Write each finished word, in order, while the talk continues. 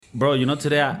Bro,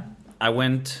 today I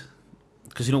went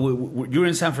because you're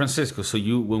in San Francisco, so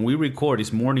when we record,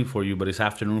 it's morning for you, but it's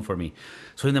afternoon for me.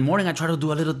 So in the morning, I try to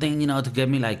do a little thing, to get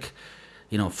me like,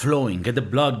 flowing, get the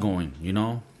blood going,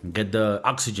 get the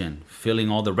oxygen, filling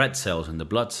all the red cells and the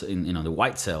blood, the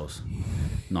white cells.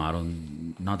 No, I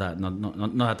don't. Not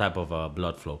that type of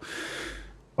blood flow.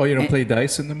 Oh, you don't play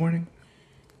dice in the morning?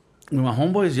 With my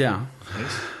homeboys, yeah.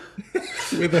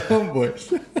 Nice. With the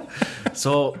homeboys.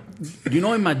 So,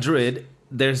 in Madrid,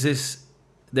 there's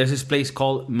this place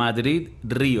called Madrid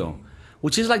Rio,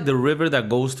 which is like the river that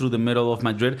goes through the middle of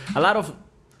Madrid. A lot of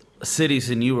cities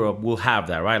in Europe will have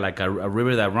that, right? Like a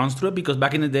river that runs through it, because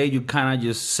back in the day, you kind of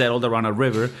just settled around a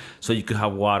river so you could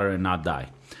have water and not die.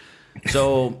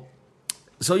 So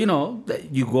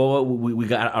you go, we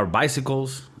got our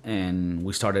bicycles, and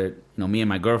we started, me and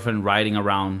my girlfriend riding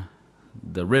around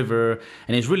the river,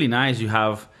 and it's really nice.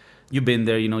 You've been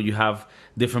there, you have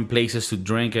different places to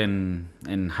drink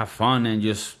and have fun and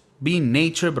just be in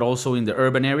nature, but also in the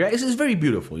urban area. It's very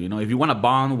beautiful, if you want to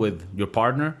bond with your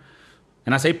partner.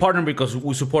 And I say partner because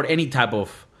we support any type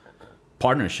of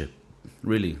partnership,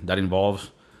 really, that involves,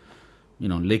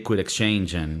 liquid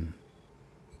exchange and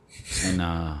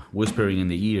whispering in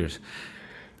the ears.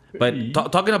 But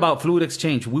talking about fluid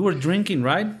exchange, we were drinking,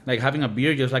 right? Like having a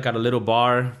beer just like at a little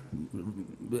bar,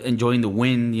 enjoying the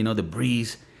wind, the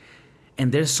breeze.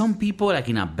 And there's some people like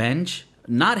in a bench,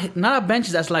 not a bench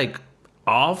that's like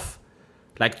off,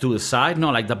 like to the side. No,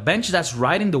 like the bench that's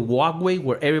right in the walkway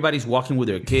where everybody's walking with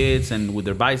their kids and with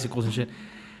their bicycles and shit.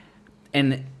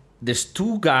 And there's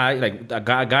two guys, like a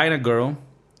guy and a girl,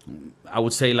 I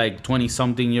would say like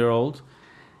 20-something-year-old.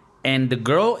 And the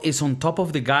girl is on top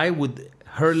of the guy with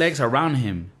her legs around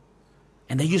him.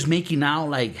 And they're just making out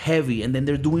like heavy. And then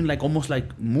they're doing like almost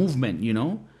like movement,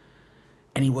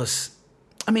 And it was,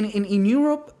 in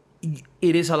Europe,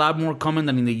 it is a lot more common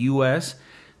than in the US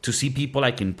to see people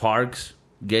like in parks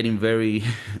getting very,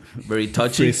 very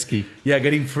touchy. Frisky. Yeah,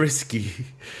 getting frisky.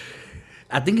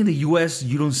 I think in the US,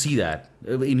 you don't see that.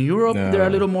 In Europe, No. they're a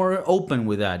little more open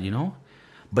with that,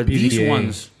 But PDA. these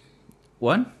ones...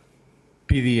 What?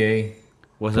 PDA.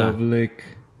 What's that? Public.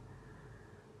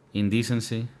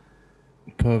 Indecency?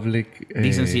 Public.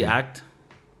 Decency Act?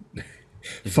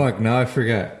 Fuck, now I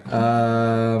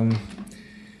forgot.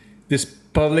 This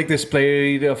public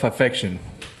display of affection.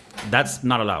 That's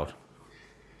not allowed.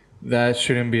 That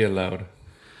shouldn't be allowed.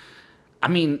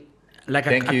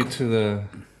 Thank you to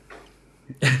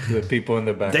the people in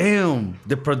the back. Damn,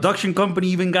 the production company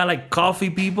even got like coffee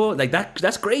people. Like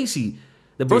that's crazy.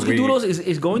 The Broski Doodles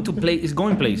is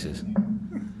going places.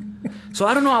 So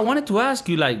I don't know. I wanted to ask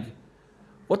you, like,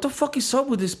 what the fuck is up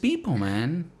with these people,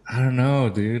 man? I don't know,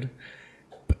 dude.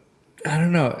 I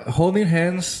don't know. Holding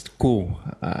hands, cool.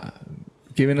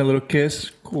 Giving a little kiss,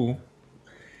 cool.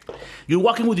 You're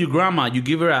walking with your grandma. You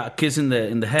give her a kiss in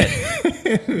the head.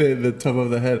 the top of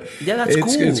the head. Yeah, that's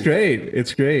cool. It's great.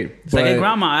 It's great. It's like, hey,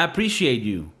 grandma, I appreciate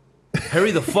you.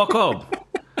 Hurry the fuck up.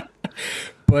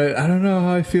 But I don't know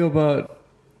how I feel about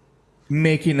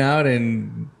making out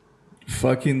and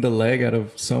fucking the leg out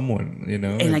of someone,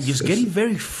 And like just getting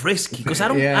very frisky. Because I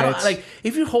don't like,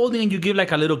 if you're holding and you give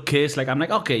like a little kiss, like I'm like,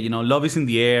 okay, love is in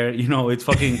the air, it's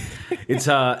fucking,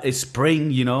 it's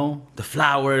spring, the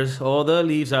flowers, all the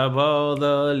leaves above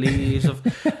the leaves of,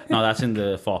 no, that's in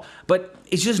the fall. But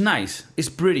it's just nice. It's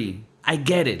pretty. I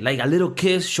get it. Like a little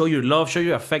kiss, show your love, show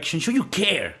your affection, show you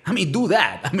care. Do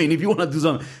that. If you want to do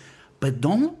something. But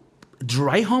don't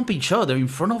dry hump each other in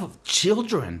front of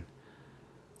children.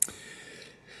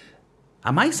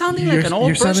 Am I sounding like an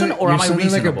old person, or am I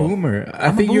reasonable? Like a boomer.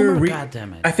 I'm a boomer. God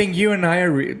damn it. I think you and I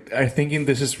are thinking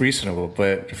this is reasonable,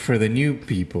 but for the new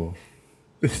people,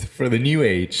 for the new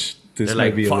age, this they're might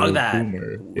like, be a fuck little that.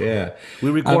 boomer. Yeah,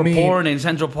 we record porn in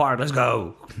Central Park. Let's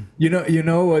go. You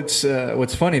know what's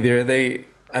funny? They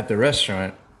at the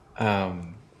restaurant.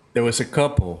 There was a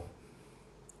couple.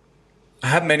 I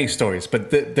have many stories, but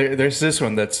there's this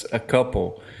one that's a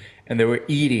couple, and they were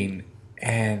eating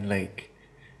and like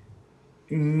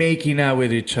making out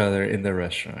with each other in the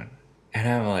restaurant. And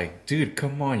I'm like, dude,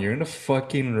 come on, you're in a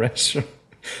fucking restaurant.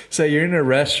 So you're in a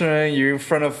restaurant, you're in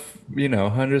front of,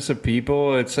 hundreds of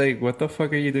people. It's like, what the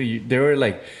fuck are you doing? They were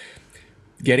like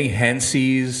getting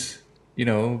handsies,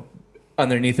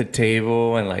 underneath the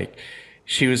table, and like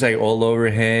she was like all over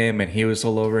him and he was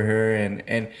all over her.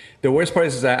 And the worst part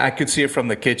is that I could see it from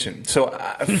the kitchen. So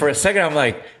for a second, I'm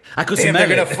like, I could smell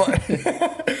it.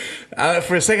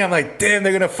 For a second, I'm like, damn,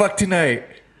 they're going to fuck tonight.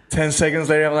 10 seconds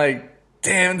later, I'm like,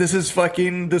 damn, this is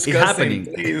fucking disgusting.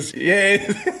 It's happening. Yeah,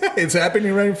 it's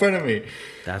happening right in front of me.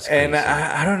 That's crazy. And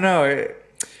I don't know.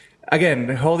 again,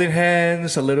 holding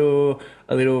hands, a little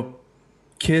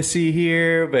kissy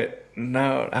here, but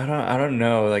no, I don't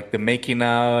know. Like the making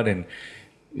out and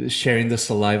sharing the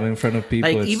saliva in front of people.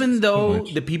 Like, it's even too though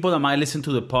much. the people that might listen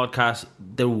to the podcast,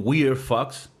 they're weird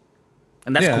fucks,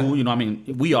 and that's Yeah. cool. You know, I mean,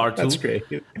 we are too. That's great.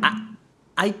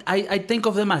 I think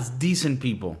of them as decent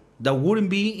people that wouldn't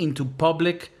be into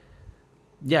public,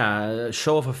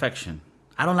 show of affection.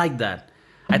 I don't like that.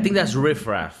 I think that's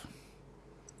riffraff.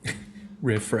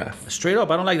 Riff-raff. Straight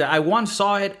up, I don't like that. I once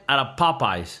saw it at a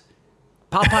Popeyes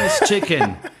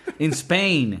chicken in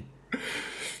Spain.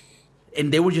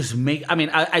 And they were just I mean,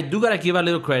 I do gotta give a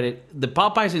little credit. The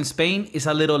Popeyes in Spain is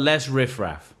a little less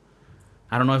riffraff.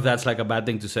 I don't know if that's like a bad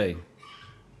thing to say.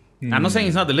 I'm not saying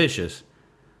it's not delicious,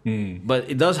 but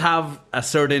it does have a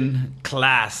certain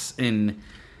class in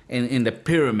the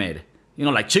pyramid. You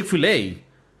know, like Chick-fil-A.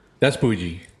 That's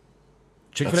bougie.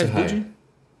 Chick-fil-A is That's bougie?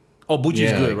 Oh, bougie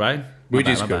is good, right?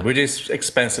 Bougie's My good. bad. Bougie's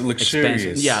expensive, luxurious.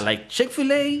 Expensive. Yeah, like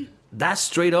Chick-fil-A, that's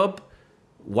straight up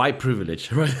white privilege,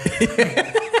 right?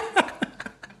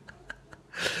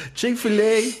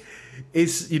 Chick-fil-A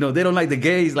is, they don't like the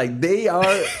gays. Like, they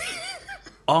are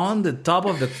on the top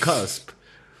of the cusp.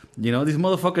 These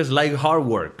motherfuckers like hard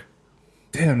work.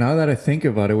 Damn, now that I think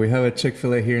about it, we have a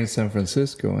Chick-fil-A here in San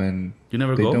Francisco, and You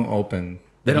never they go? don't open.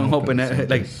 They don't open on it.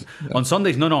 Like, Sundays. on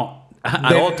Sundays, no.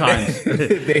 At all times.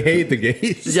 They hate the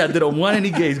gays. Yeah, they don't want any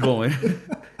gays going.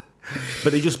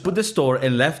 But they just put the store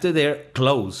and left it there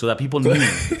closed so that people knew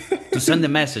to send a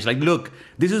message. Like, look,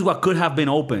 this is what could have been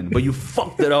open, but you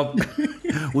fucked it up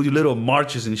with your little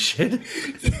marches and shit.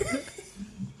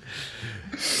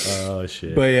 Oh,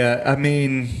 shit. But yeah, I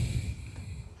mean,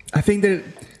 I think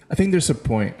there's a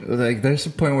point. Like, there's a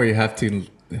point where you have to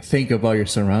think about your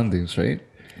surroundings, right?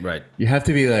 Right. You have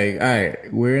to be like, all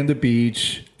right, we're in the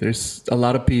beach. There's a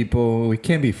lot of people. We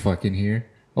can't be fucking here.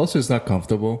 Also, it's not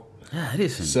comfortable. Yeah, it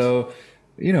isn't. So,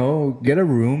 get a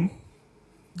room.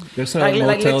 There's a like, motel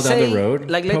let's down say, the road.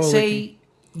 Like, let's Probably say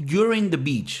you're in the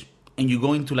beach and you're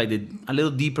going to like a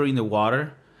little deeper in the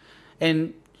water,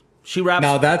 and she wraps.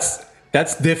 Now that's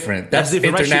different. That's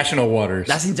different, right? international waters.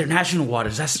 That's international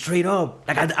waters. That's straight up.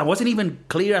 Like, I wasn't even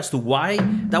clear as to why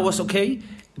that was okay,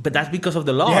 but that's because of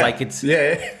the law. yeah. Like, it's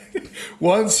yeah.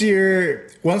 Once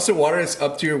the water is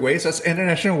up to your waist, that's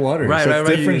international water. right, so right, it's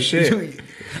right. different shit.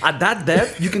 At that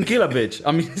depth, you can kill a bitch.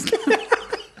 I mean,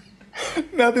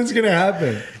 Nothing's gonna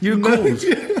happen. you're cool.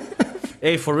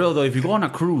 Hey, for real though, if you go on a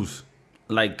cruise,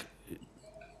 like,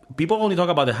 people only talk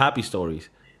about the happy stories.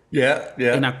 Yeah.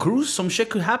 In a cruise, some shit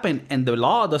could happen, and the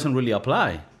law doesn't really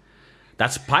apply.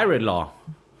 That's pirate law.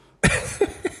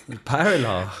 Pirate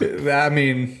law. I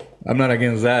mean, I'm not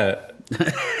against that.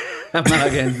 I'm not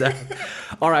against that.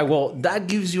 All right, well, that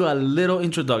gives you a little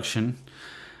introduction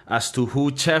as to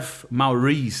who Chef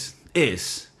Maurice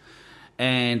is.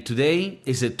 And today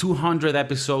is the 200th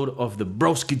episode of the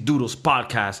Broski Doodles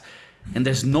podcast. And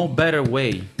there's no better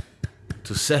way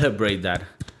to celebrate that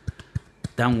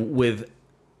than with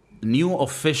new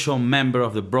official member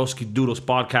of the Broski Doodles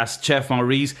podcast. Chef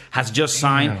Maurice has just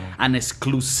signed an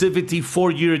exclusivity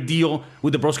 4-year deal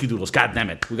with the Broski Doodles. God damn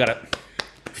it. We got to...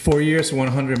 4 years,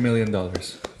 $100 million.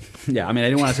 Yeah, I mean, I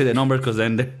didn't want to say the numbers because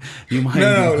then you might...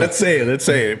 No, let's say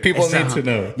it. People need to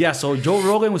know. Yeah, so Joe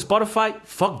Rogan with Spotify,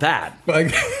 fuck that.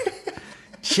 Like,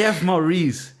 Chef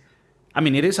Maurice. I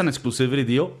mean, it is an exclusivity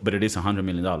deal, but it is $100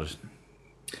 million.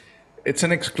 it's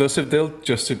an exclusive deal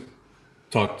just to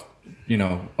talk,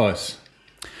 us.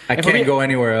 I And for can't me- go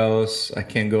anywhere else. I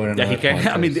can't go in Yeah, another he can.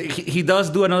 I mean, podcast. he does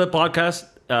do another podcast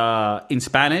in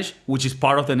Spanish, which is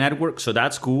part of the network, so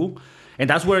that's cool. And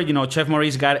that's where Chef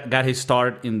Maurice got his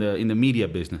start in the media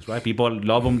business, right? People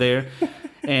love him there.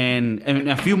 and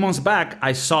a few months back,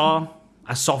 I saw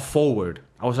Forward.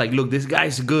 I was like, look, this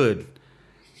guy's good,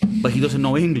 but he doesn't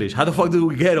know English. How the fuck did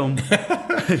we get him?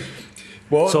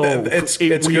 Well, So, it's we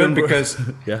good remember- because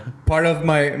Yeah. part of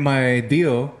my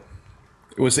deal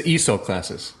was the ESOL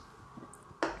classes.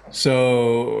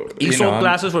 So ESOL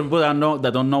classes, for people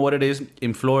that don't know what it is,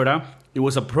 in Florida, it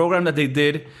was a program that they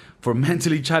did for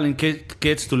mentally challenged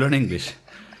kids to learn English.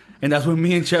 And that's when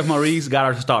me and Chef Maurice got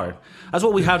our start. That's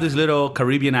why we have this little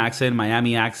Caribbean accent,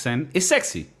 Miami accent. It's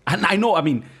sexy. And I know, I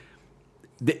mean,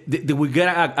 did we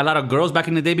get a lot of girls back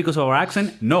in the day because of our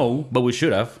accent? No, but we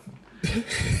should have.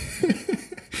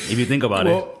 If you think about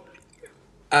it.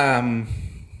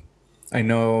 I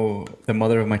know the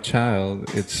mother of my child.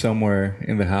 It's somewhere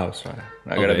in the house.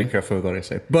 I gotta Okay. be careful with what I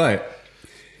say. But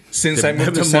since I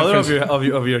moved The to San mother Francisco,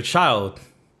 of your child.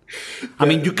 I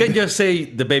mean, you can't just say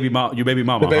your baby mama. the baby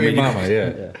mama,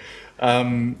 yeah.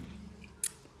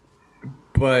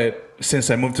 But since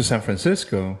I moved to San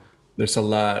Francisco, there's a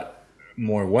lot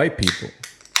more white people,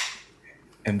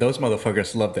 and those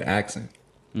motherfuckers love the accent.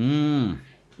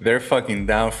 They're fucking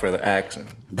down for the accent.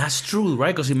 That's true,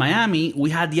 right? Because in Miami, we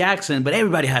had the accent, but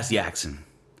everybody has the accent.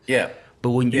 Yeah.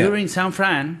 But when you're in San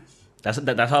Fran,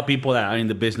 that's how people that are in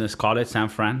the business call it, San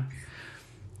Fran.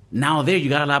 Now there, you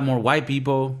got a lot more white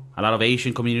people, a lot of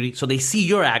Asian community. So they see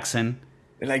your accent.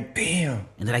 They're like, damn.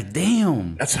 And they're like,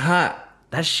 damn. That's hot.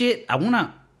 That shit, I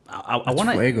wanna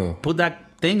fuego. put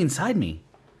that thing inside me.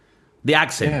 The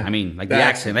accent, Yeah. I mean, like the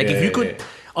accent. Like if you could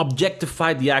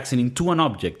objectify the accent into an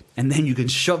object and then you can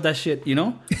shove that shit, you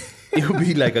know? It would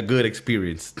be like a good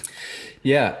experience.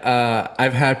 Yeah.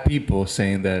 I've had people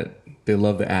saying that they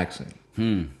love the accent.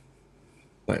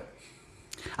 But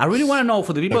I really want to know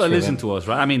for the people that listen them. to us,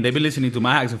 right? I mean, they've been listening to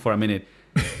my accent for a minute.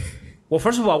 Well,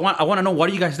 first of all, I want to know, what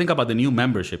do you guys think about the new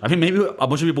membership? I mean, maybe a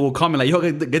bunch of people will comment like, yo,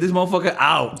 get this motherfucker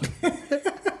out.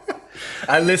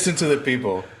 I listen to the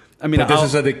people. I mean, but this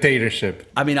is a dictatorship.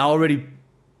 I mean, I already,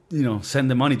 send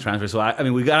the money transfer. So,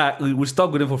 we're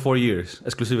stuck with it for 4 years.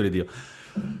 Exclusivity deal.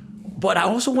 But I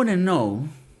also want to know,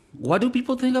 what do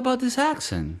people think about this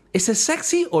accent? Is it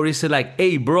sexy or is it like,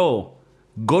 hey, bro,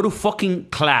 go to fucking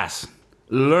class.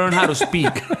 Learn how to speak.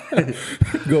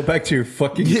 Go back to your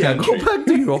fucking country. Go back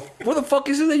to your... Where the fuck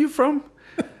is it that you're from?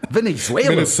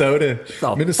 Venezuela. Minnesota.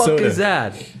 The Minnesota. fuck is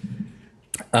that?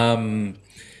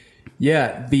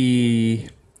 Yeah, the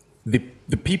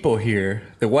people here,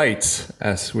 the whites,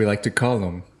 as we like to call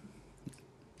them.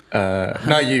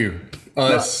 Not you.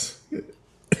 Us.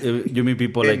 You mean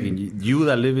people like you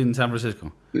that live in San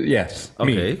Francisco? Yes.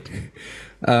 Okay.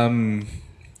 Me.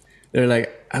 They're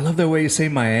like, I love the way you say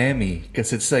Miami,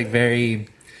 because it's like very,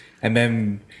 and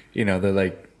then they're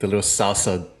like the little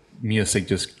salsa music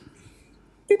just,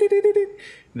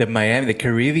 the Miami, the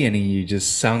Caribbean in you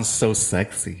just sounds so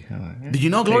sexy. Did you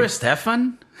know Gloria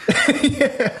Stefan?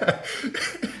 Yeah.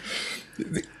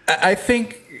 I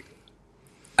think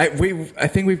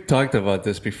we've talked about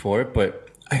this before, but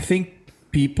I think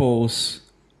people's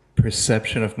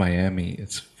perception of Miami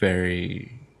it's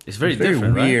very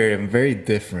different, weird, right? and very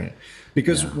different.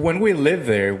 Because when we lived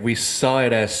there, we saw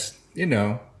it as,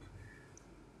 the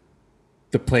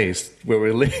place where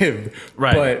we lived.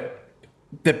 Right.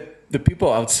 But the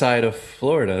people outside of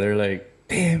Florida, they're like,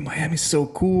 damn, Miami's so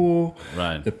cool.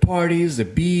 Right. The parties, the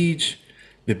beach,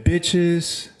 the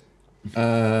bitches,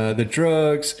 the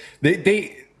drugs.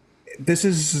 This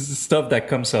is stuff that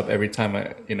comes up every time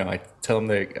I tell them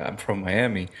that I'm from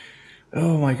Miami.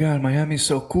 Oh my God, Miami's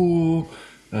so cool.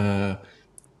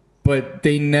 But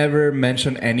they never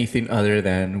mention anything other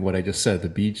than what I just said: the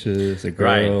beaches, the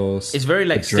girls. Right. It's very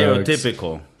like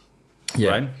stereotypical. Yeah.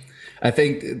 Right. I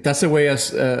think that's the way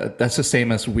that's the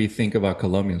same as we think about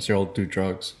Colombians. They all do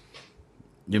drugs.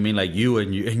 You mean like you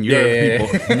and your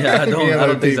people? Yeah, I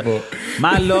don't think so.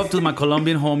 My love to my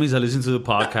Colombian homies that listen to the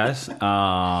podcast.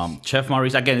 Chef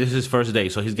Maurice, again, this is his first day,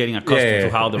 so he's getting accustomed to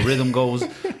how the rhythm goes,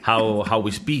 how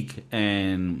we speak,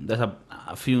 and there's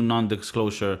a few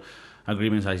non-disclosure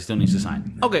agreements that he still needs to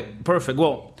sign. Okay, perfect.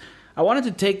 Well, I wanted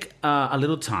to take a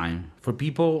little time for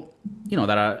people,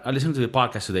 that are listening to the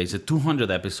podcast today. It's a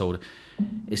 200th episode.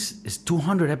 It's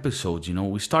 200 episodes.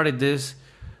 We started this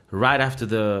right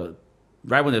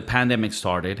when the pandemic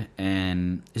started,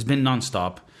 and it's been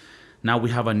nonstop. Now we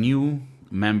have a new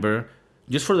member.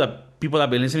 Just for the people that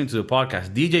have been listening to the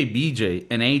podcast, DJ BJ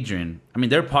and Adrian, I mean,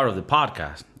 they're part of the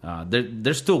podcast.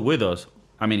 They're still with us,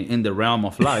 I mean, in the realm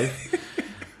of life.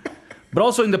 But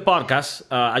also in the podcast,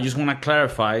 I just want to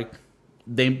clarify,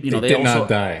 they did also not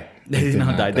die. They did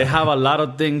not die. They have a lot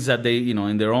of things that they,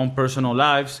 in their own personal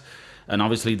lives, and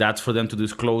obviously that's for them to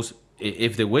disclose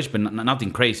if they wish, but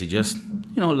nothing crazy, just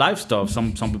life stuff.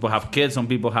 Some people have kids, some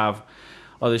people have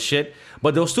other shit,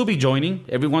 but they'll still be joining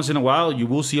every once in a while. You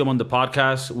will see them on the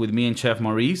podcast with me and Chef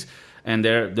Maurice, and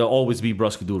they'll always be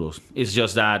Brusky Doodles. It's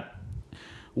just that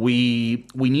we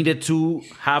needed to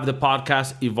have the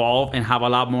podcast evolve and have a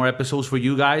lot more episodes for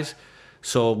you guys,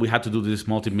 so we had to do this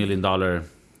multi-million-dollar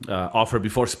offer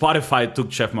before Spotify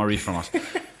took Chef Maurice from us.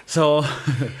 So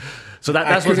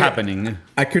that's what's happening.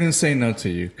 I couldn't say no to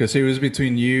you because it was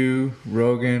between you,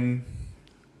 Rogan,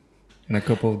 and a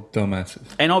couple of dumbasses.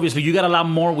 And obviously, you got a lot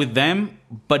more with them,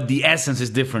 but the essence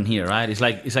is different here, right? It's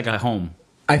like a home.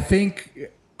 I think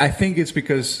it's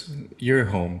because you're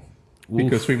home.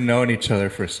 Because we've known each other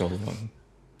for so long.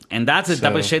 And that's the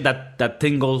type of shit that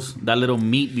tingles, that little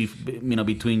meat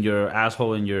between your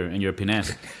asshole and your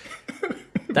penis.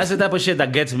 That's the type of shit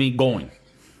that gets me going.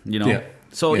 Yeah.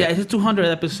 So it's a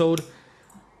 200th episode.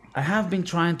 I have been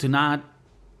trying to not,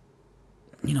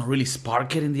 really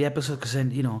spark it in the episode because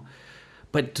then,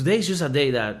 but today's just a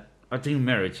day that I think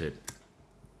merits it.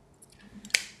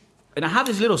 and I have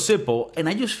this little Sippo, and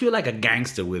I just feel like a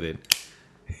gangster with it.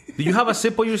 Do you have a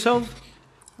Sippo yourself?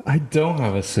 I don't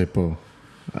have a Sippo.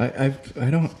 I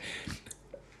don't.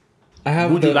 I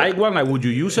have. Would you like one? Like, would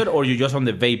you use it, or you just on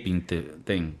the vaping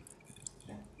thing?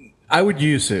 I would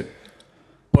use it,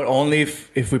 but only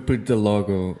if we put the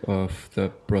logo of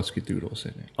the Broski Doodles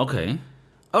in it. Okay.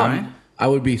 All right. I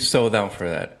would be so down for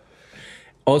that.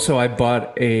 Also, I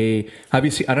bought a. Have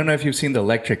you seen? I don't know if you've seen the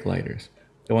electric lighters.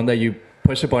 The one that you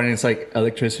push a button, and it's like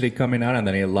electricity coming out, and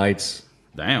then it lights.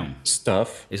 Damn.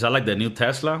 Stuff. Is that like the new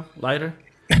Tesla lighter?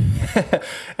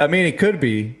 I mean, it could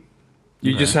be.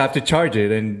 You just have to charge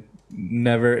it, and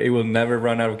it will never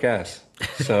run out of gas.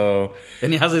 So.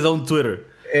 And he has his own Twitter.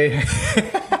 It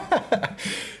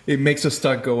makes the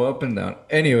stock go up and down.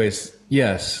 Anyways,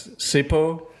 yes,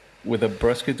 Sippo with a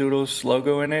Broski Doodles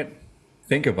logo in it.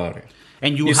 Think about it.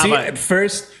 And you see, have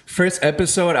first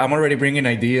episode, I'm already bringing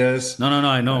ideas. No,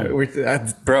 I know.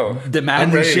 Bro, Demand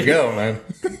I'm ready shit. to go, man.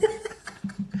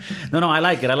 No, I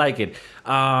like it.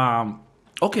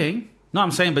 Okay. No, I'm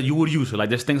saying, but you would use it. Like,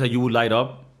 there's things that you would light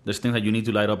up. There's things that you need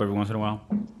to light up every once in a while.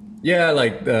 Yeah,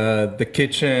 like the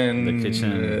kitchen,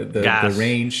 gas. the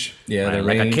range. Yeah, right. the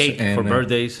like range. A cake for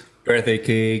birthdays. Birthday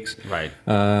cakes. Right.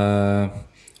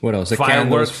 What else? The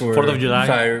Fireworks candles for 4th of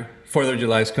July. 4th of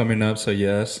July is coming up, so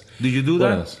yes. Do you do what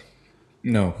that? Else?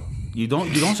 No. You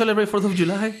don't celebrate 4th of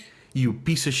July? You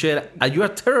piece of shit. Are you a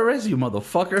terrorist, you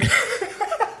motherfucker?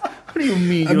 What do you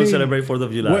mean you don't celebrate 4th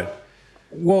of July? What?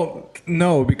 Well,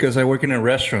 no, because I work in a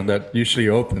restaurant that usually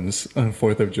opens on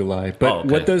 4th of July. But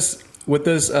what does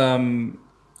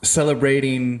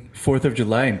celebrating 4th of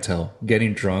July entail?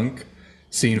 Getting drunk,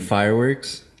 seeing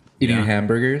fireworks, eating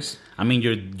hamburgers? I mean,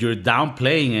 you're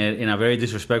downplaying it in a very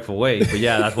disrespectful way, but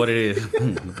yeah, that's what it is.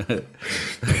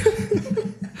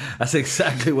 That's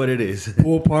exactly what it is.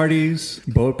 Pool parties,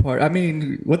 boat parties. I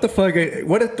mean, what the fuck?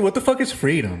 What the fuck is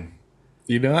freedom?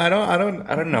 You know, I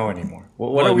don't know anymore.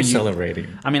 What are we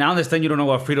celebrating? I mean, I understand you don't know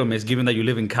what freedom is, given that you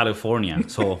live in California.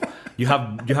 So you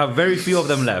have very few of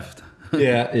them left.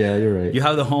 Yeah, you're right. You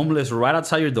have the homeless right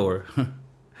outside your door.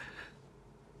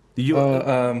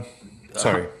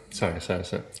 Sorry.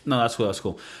 No, that's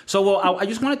cool. So, well, I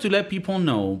just wanted to let people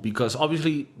know, because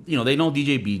obviously, they know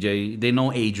DJ BJ, they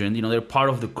know Adrian, they're part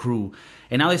of the crew,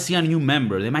 and now they see a new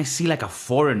member. They might see like a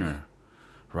foreigner,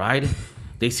 right?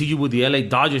 They see you with the LA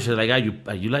Dodgers. They're like,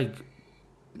 are you like,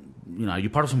 are you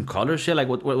part of some color shit? Like,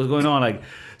 what was going on? Like,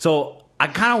 so I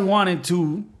kind of wanted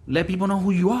to let people know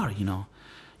who you are.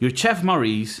 You're Chef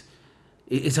Maurice.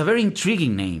 It's a very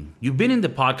intriguing name. You've been in the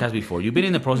podcast before. You've been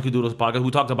in the Broski Doodles podcast.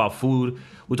 We talked about food.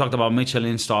 We talked about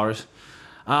Michelin stars.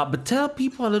 But tell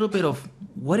people a little bit of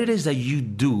what it is that you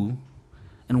do,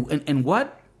 and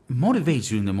what motivates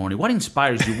you in the morning. What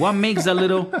inspires you? What makes that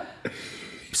little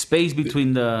space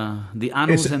between the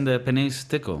anus and the penis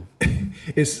tickle?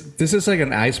 This is like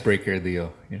an icebreaker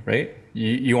deal, right?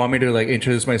 You want me to like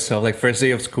introduce myself, like first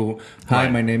day of school. Hi,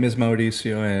 my name is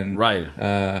Mauricio, and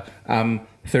I'm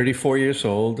 34 years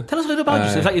old. Tell us a little about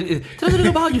yourself. Tell us a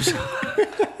little about yourself.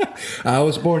 I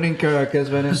was born in Caracas,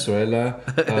 Venezuela.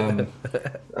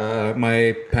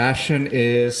 My passion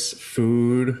is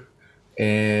food,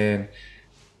 and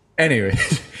anyway,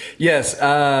 yes,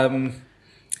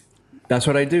 that's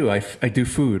what I do. I do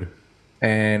food,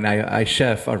 and I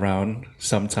chef around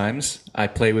sometimes. I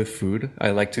play with food. I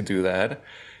like to do that.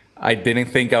 I didn't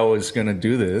think I was gonna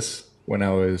do this when I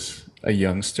was a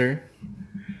youngster.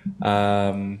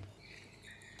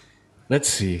 Let's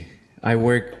see. I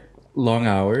work long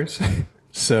hours,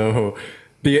 so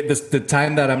the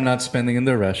time that I'm not spending in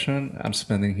the restaurant, I'm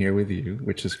spending here with you,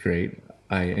 which is great.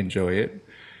 I enjoy it.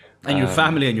 And your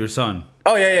family and your son.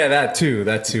 Oh yeah, that too.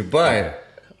 But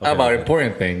about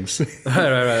important things.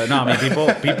 Right. No, I mean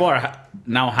people are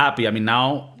now happy. I mean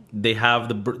now they have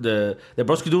the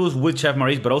Broski Doodles with Chef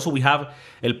Maurice, but also we have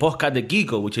El Podcast de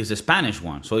Kiko, which is the Spanish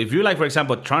one. So if you're like, for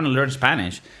example, trying to learn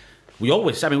Spanish, we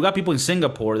got people in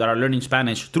Singapore that are learning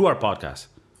Spanish through our podcast.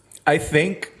 I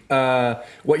think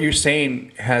what you're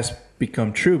saying has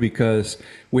become true because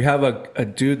we have a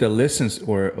dude that listens,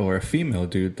 or a female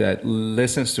dude that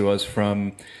listens to us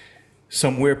from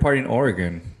some weird part in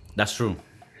Oregon. That's true.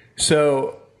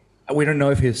 So we don't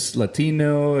know if he's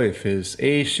Latino, if he's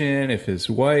Asian, if he's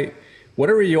white,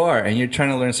 whatever you are, and you're trying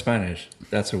to learn Spanish.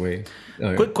 That's a way.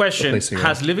 Quick question: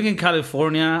 has living in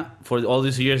California for all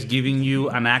these years given you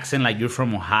an accent like you're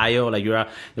from Ohio, like you're a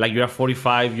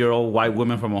 45-year-old white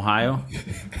woman from Ohio?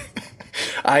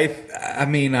 I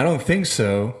mean, I don't think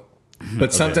so,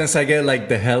 but sometimes I get like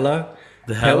the hella.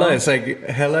 The hella is like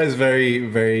is very,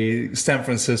 very San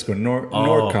Francisco,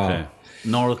 NorCal. Okay.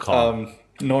 NorCal.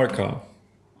 NorCal.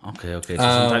 Okay. So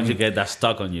sometimes you get that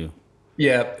stuck on you.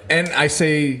 Yeah, and I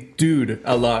say dude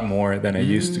a lot more than I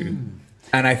used to.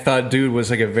 And I thought dude was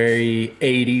like a very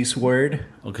 80s word.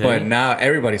 But Okay. now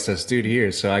everybody says dude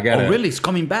here. So I Oh, gotta, really? It's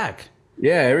coming back.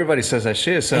 yeah, everybody says that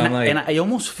shit. So I'm And like, I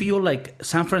almost feel like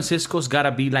San Francisco's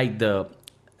gotta be like the.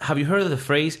 Have you heard of the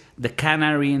phrase "the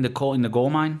canary in the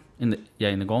gold mine"? In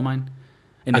the gold mine,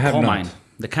 in I the have coal mine, not.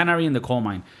 the canary in the coal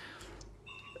mine.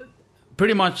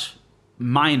 Pretty much,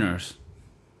 miners,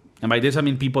 and by this I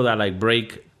mean people that like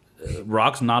break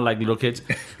rocks, not like little kids.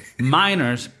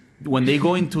 Miners, when they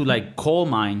go into like coal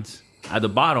mines at the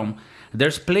bottom,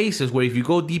 there's places where if you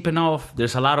go deep enough,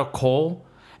 there's a lot of coal,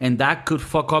 and that could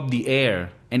fuck up the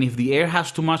air. And if the air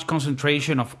has too much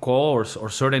concentration of coal or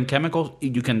certain chemicals,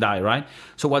 you can die, right?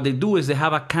 So what they do is they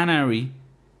have a canary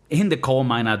in the coal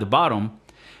mine at the bottom,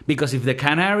 because if the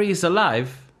canary is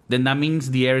alive, then that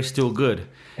means the air is still good.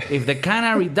 If the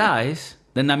canary dies,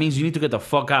 then that means you need to get the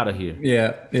fuck out of here.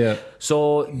 Yeah, yeah.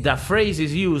 So that phrase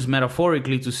is used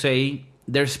metaphorically to say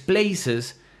there's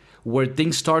places where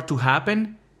things start to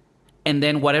happen, and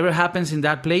then whatever happens in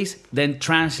that place then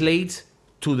translates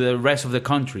to the rest of the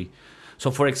country. So,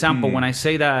 for example, when I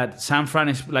say that San Fran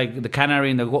is like the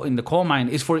canary in the coal mine,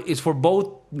 it's for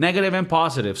both negative and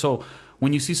positive. So,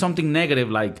 when you see something negative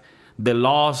like the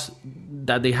laws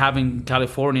that they have in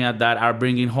California that are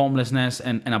bringing homelessness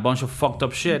and a bunch of fucked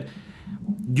up shit,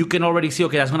 you can already see,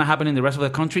 okay, that's going to happen in the rest of the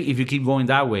country if you keep going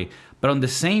that way. But on the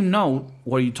same note,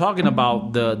 where you're talking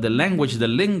about the language, the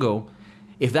lingo,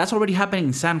 if that's already happening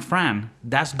in San Fran,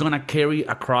 that's going to carry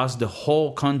across the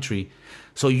whole country.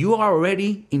 So you are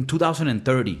already in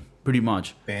 2030, pretty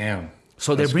much. Damn.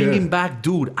 So they're That's bringing good. back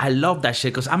dude. I love that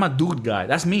shit because I'm a dude guy.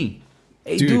 That's me.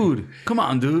 Hey, Dude. dude, come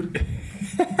on, dude.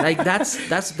 Like that's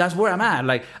where I'm at.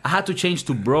 Like I had to change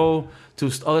to bro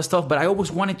to other stuff, but I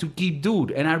always wanted to keep dude,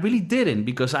 and I really didn't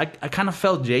because I kind of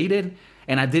felt jaded,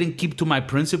 and I didn't keep to my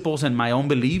principles and my own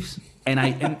beliefs, and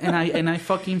I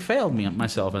fucking failed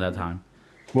myself at that time.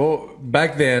 Well,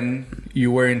 back then you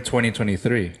were in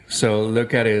 2023. So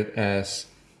look at it as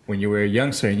when you were a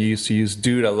youngster and you used to use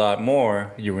dude a lot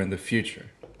more, you were in the future.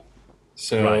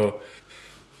 So Right.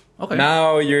 Okay.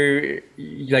 now you're,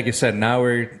 like you said, now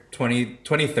we're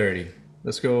 2030.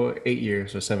 Let's go 8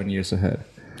 years or 7 years ahead.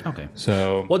 Okay.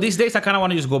 So Well, these days I kind of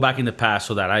want to just go back in the past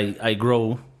so that I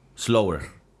grow slower.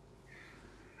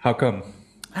 how come?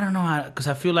 I don't know, because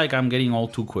I feel like I'm getting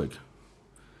old too quick.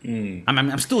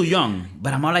 I'm still young,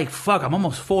 but I'm like, fuck, I'm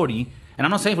almost 40. And I'm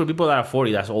not saying for people that are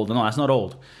 40, that's old. No, that's not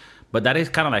old. But that is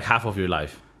kind of like half of your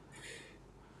life.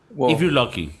 Well, If you're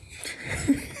lucky.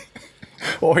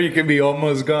 or you can be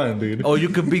almost gone, dude. Or you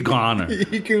could be goner.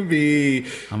 You can be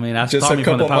I mean, that's just a Tommy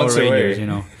from the couple Power months Rangers, away. you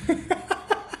know.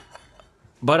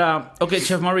 But, okay,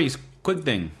 Chef Maurice, quick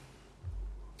thing.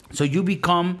 So you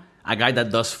become a guy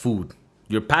that does food.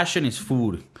 Your passion is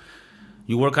food.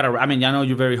 You work at I mean, I know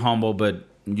you're very humble, but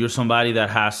you're somebody that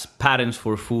has patents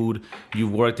for food.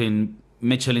 You've worked in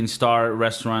Michelin star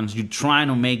restaurants. You're trying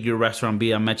to make your restaurant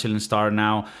be a Michelin star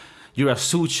now. You're a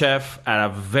sous chef at a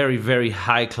very, very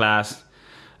high class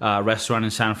restaurant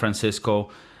in San Francisco.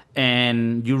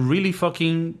 And you really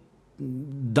fucking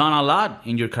done a lot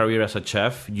in your career as a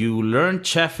chef. You learned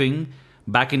chefing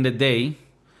back in the day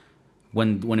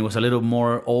when it was a little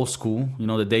more old school, you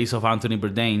know, the days of Anthony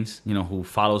Bourdain's, you know, who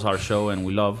follows our show and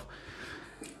we love.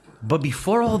 But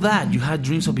before all that, you had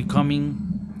dreams of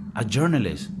becoming a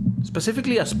journalist,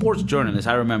 specifically a sports journalist.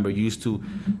 I remember you used to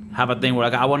have a thing where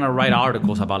like, I want to write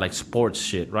articles about like sports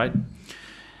shit, right?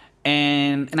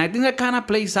 And I think that kind of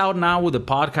plays out now with the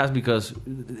podcast because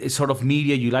it's sort of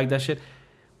media, you like that shit.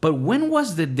 But when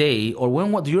was the day, or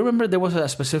do you remember there was a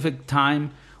specific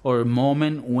time or a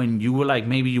moment when you were like,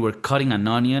 maybe you were cutting an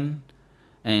onion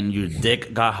and your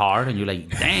dick got hard and you're like,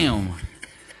 damn,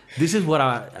 this is what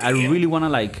I really want to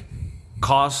like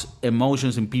cause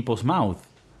emotions in people's mouth.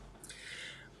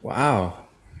 Wow.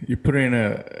 You put it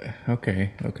in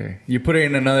okay. You put it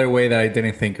in another way that I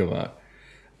didn't think about.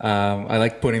 I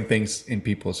like putting things in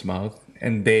people's mouth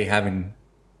and they having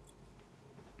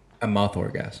a mouth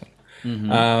orgasm.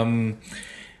 Damn,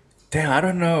 I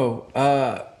don't know.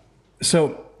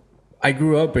 So I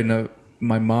grew up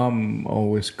my mom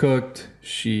always cooked.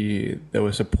 There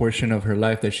was a portion of her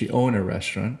life that she owned a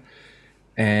restaurant.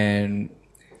 And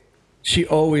she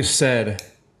always said,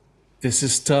 this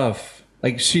is tough.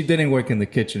 Like she didn't work in the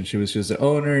kitchen. She was just the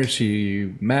owner.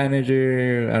 She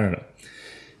manager. I don't know.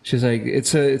 She's like,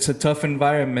 it's a tough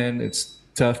environment. It's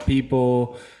tough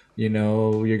people. You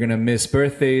know, you're gonna miss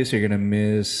birthdays. You're gonna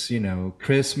miss,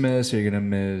 Christmas. You're gonna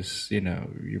miss,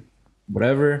 your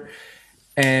whatever.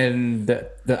 And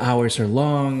the hours are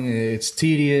long. It's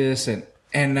tedious.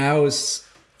 And I was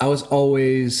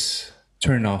always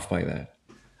turned off by that.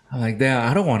 I'm like, damn,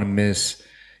 I don't want to miss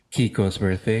Kiko's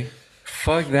birthday.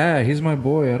 Fuck that. He's my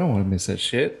boy. I don't want to miss that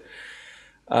shit.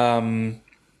 But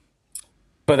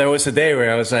there was a day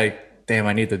where I was like, damn,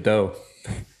 I need the dough.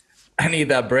 I need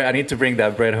that bread. I need to bring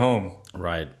that bread home.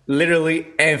 Right. Literally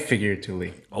and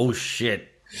figuratively. Oh, shit.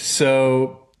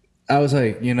 So I was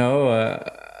like,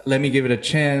 let me give it a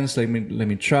chance. Let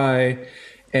me try.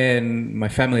 And my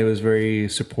family was very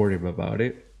supportive about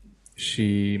it.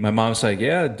 My mom's like,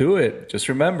 yeah, do it. Just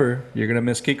remember, you're going to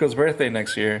miss Kiko's birthday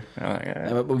next year.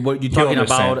 I'm like, What you're talking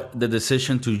about the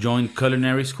decision to join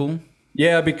culinary school?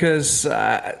 Yeah, because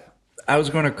I was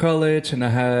going to college and I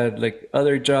had like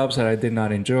other jobs that I did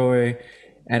not enjoy.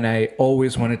 And I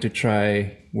always wanted to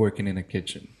try working in a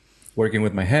kitchen, working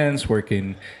with my hands,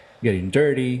 getting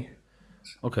dirty.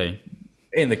 Okay.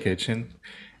 In the kitchen.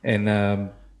 And I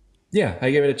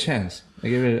gave it a chance. I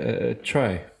gave it a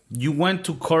try. You went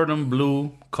to Cordon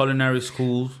Bleu Culinary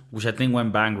School, which I think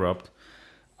went bankrupt.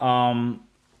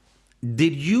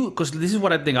 Did you, because this is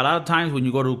what I think, a lot of times when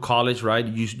you go to college, right,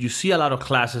 you see a lot of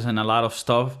classes and a lot of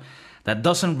stuff that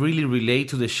doesn't really relate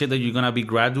to the shit that you're going to be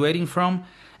graduating from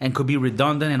and could be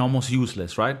redundant and almost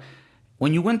useless, right?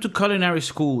 When you went to culinary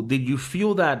school, did you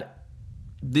feel that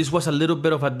this was a little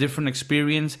bit of a different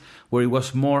experience where it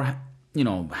was more,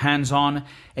 hands-on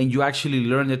and you actually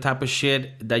learned the type of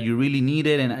shit that you really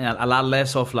needed and a lot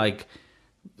less of like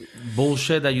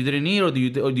bullshit that you didn't need? Or do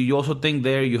you also think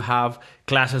there you have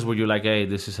classes where you're like, hey,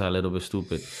 this is a little bit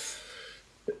stupid?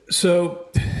 So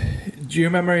do you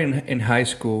remember in high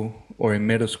school or in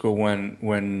middle school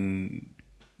when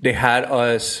they had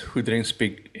us who didn't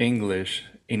speak English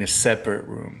in a separate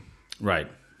room? Right.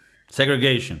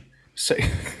 Segregation.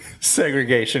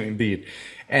 Segregation, indeed.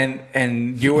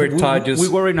 And you were taught we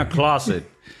were in a closet.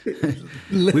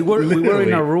 we were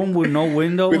in a room with no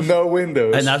windows. With no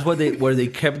windows. And that's where they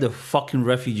kept the fucking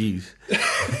refugees.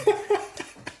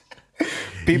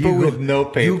 People with no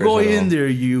papers. You go in there,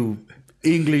 you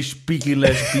English-speaking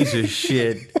less piece of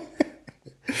shit.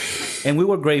 And we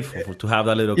were grateful to have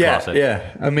that little closet.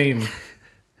 Yeah. I mean,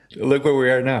 look where we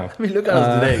are now. I mean, look at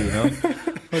us today,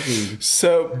 Okay.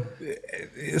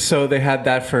 So they had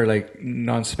that for like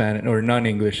non-Spanish or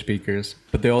non-English speakers,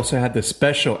 but they also had the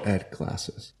special ed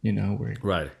classes, where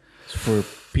right for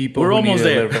people. We're almost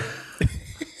there.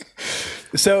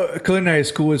 So culinary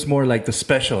school is more like the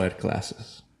special ed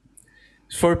classes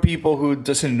for people who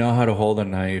doesn't know how to hold a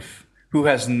knife, who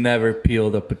has never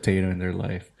peeled a potato in their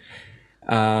life,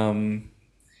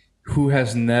 who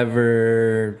has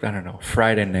never,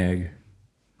 fried an egg,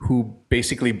 who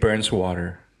basically burns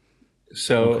water.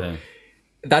 So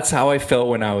that's how I felt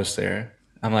when I was there.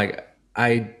 I'm like,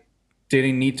 I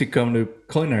didn't need to come to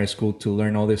culinary school to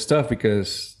learn all this stuff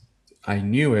because I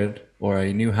knew it or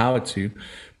I knew how to.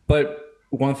 But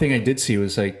one thing I did see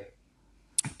was like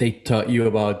they taught you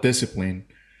about discipline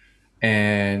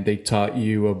and they taught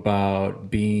you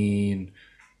about being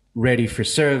ready for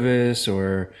service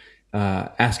or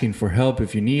asking for help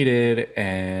if you need it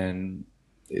and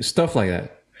stuff like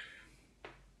that.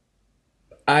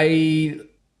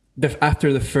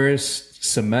 After the first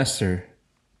semester,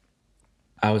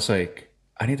 I was like,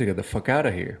 I need to get the fuck out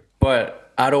of here.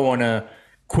 But I don't want to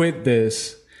quit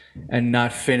this and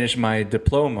not finish my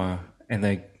diploma and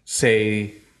like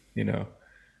say,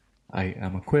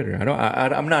 I'm a quitter.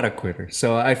 I'm not a quitter.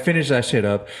 So I finished that shit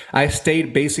up. I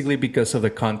stayed basically because of the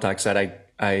contacts that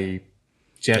I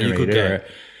generated.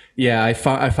 I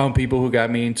found people who got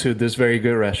me into this very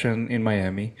good restaurant in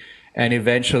Miami. And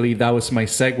eventually that was my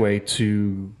segue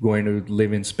to going to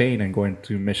live in Spain and going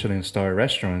to Michelin star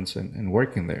restaurants and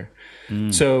working there.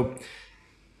 So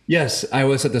yes, I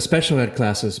was at the special ed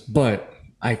classes, but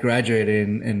I graduated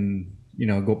and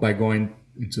by going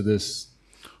into this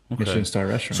Michelin star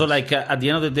restaurant. So like at the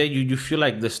end of the day, you feel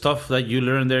like the stuff that you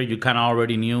learned there, you kind of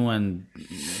already knew. And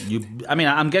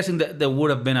I'm guessing that there would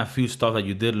have been a few stuff that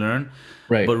you did learn.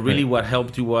 Right, but really what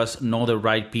helped you was know the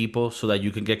right people so that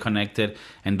you can get connected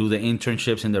and do the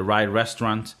internships in the right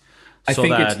restaurants so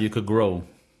that you could grow.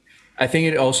 I think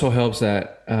it also helps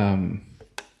that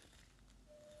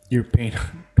you're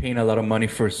paying a lot of money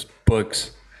for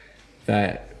books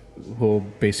that will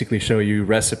basically show you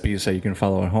recipes that you can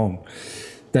follow at home.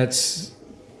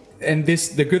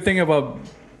 The good thing about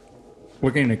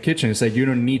working in a kitchen is that you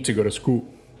don't need to go to school.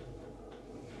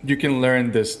 You can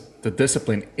learn the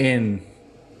discipline in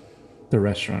the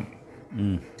restaurant,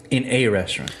 in a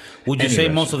restaurant. Would you say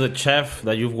most of the chefs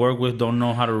that you've worked with don't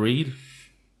know how to read?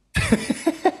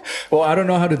 Well, I don't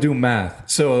know how to do math,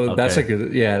 so that's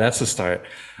a start.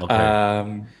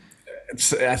 Okay.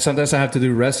 Sometimes I have to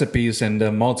do recipes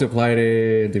and multiply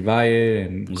it, divide it,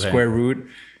 and square root.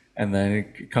 and then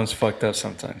it comes fucked up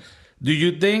sometimes. Do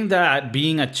you think that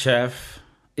being a chef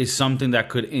is something that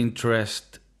could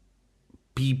interest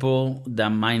people that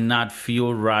might not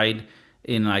feel right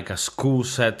in like a school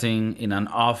setting, in an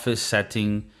office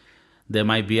setting? They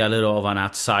might be a little of an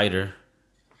outsider.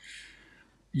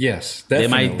 Yes,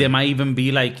 definitely. They might even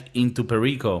be like into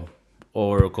perico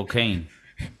or cocaine.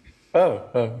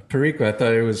 Perico. I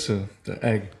thought it was the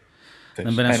egg.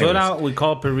 In Venezuela, Anyways. we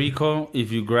call perico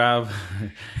if you grab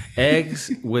eggs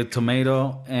with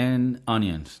tomato and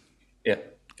onions. Yeah.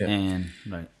 Yeah. And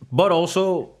right, but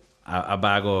also a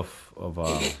bag of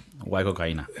white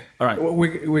cocaine. All right.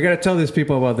 We gotta tell these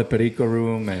people about the Perico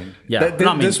room, and Yeah. No,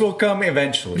 I mean- this will come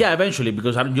eventually. Yeah, eventually,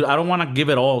 because I don't want to give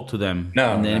it all to them.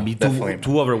 No, and then no, it'd be definitely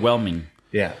too overwhelming.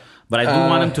 Yeah. But I do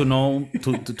want them to know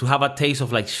to have a taste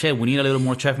of like, shit, we need a little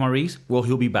more Chef Maurice. Well,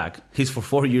 he'll be back. He's for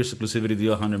 4 years exclusivity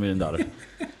deal, $100 million.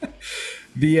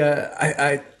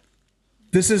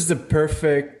 This is the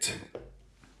perfect.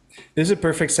 This is a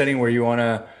perfect setting where you want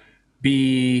to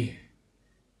be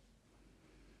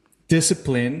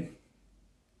disciplined.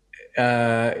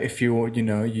 If you want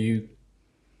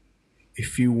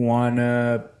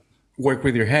to work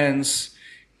with your hands,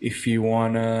 if you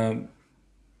want to,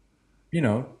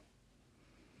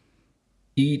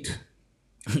 eat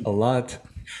a lot.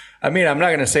 I mean, I'm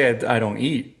not gonna say I don't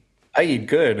eat. I eat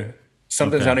good.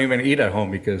 Sometimes Okay. I don't even eat at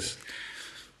home because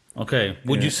Okay.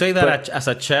 Would you say that as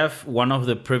a chef, one of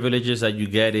the privileges that you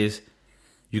get is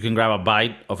you can grab a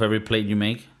bite of every plate you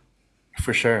make?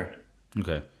 for sure.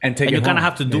 Okay. And take you it kind of home,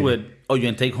 have to do maybe. it. Oh, you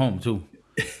can take home too.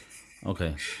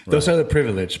 Okay. Those are the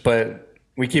privilege, but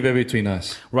we keep it between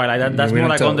us. Right. Like that's We more don't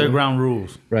like tell- underground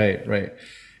rules. Right.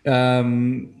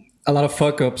 A lot of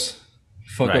fuck ups.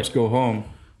 Fuck ups Right. go home.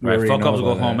 We Right. already Fuck know ups go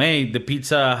about home. that. Hey, the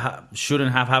pizza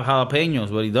shouldn't have jalapenos,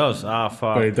 but it does. Ah,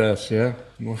 fuck. But it does, yeah.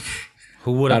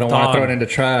 Who would I have don't want thought? to throw it in the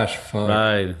trash. Fuck.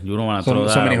 Right. You don't want to So- throw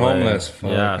that so many away. homeless. Fuck,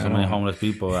 Yeah, so I many know. homeless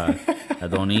people that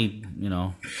don't eat,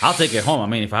 I'll take it home. I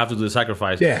mean, if I have to do the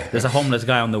sacrifice. Yeah. There's a homeless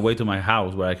guy on the way to my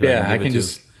house where I can Yeah, I give it can to.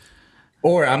 just.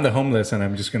 Or I'm the homeless and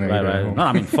I'm just gonna Right, eat it at right. home. No,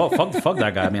 I mean, fuck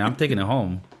that guy. I mean, I'm taking it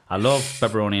home. I love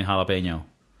pepperoni and jalapeno.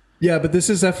 Yeah, but this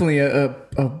is definitely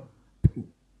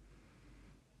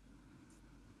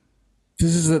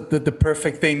this is the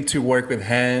perfect thing to work with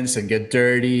hands and get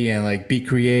dirty and like be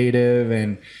creative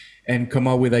and come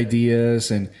up with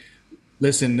ideas. And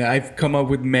listen, I've come up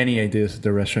with many ideas at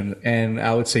the restaurant, and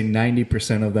I would say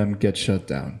 90% of them get shut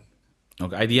down.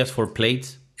 Okay, ideas for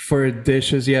plates. For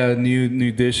dishes, yeah,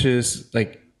 new dishes.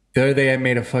 Like the other day, I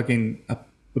made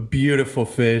a beautiful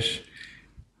fish,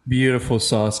 beautiful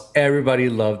sauce. Everybody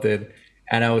loved it,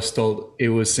 and I was told it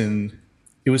wasn't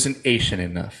Asian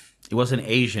enough. It wasn't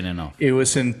Asian enough. It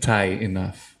wasn't Thai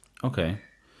enough. Okay.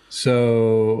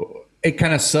 So it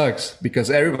kind of sucks because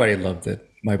everybody loved it.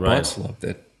 My Right. boss loved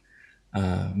it.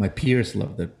 My peers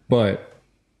loved it, but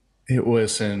it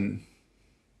wasn't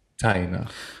Thai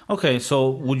enough. Okay, so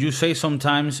would you say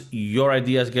sometimes your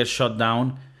ideas get shut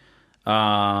down,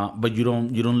 but you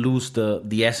don't lose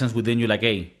the essence within you? Like,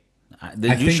 hey,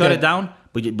 you think shut that- it down,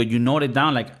 but you note it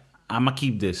down. Like, I'm gonna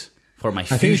keep this for my I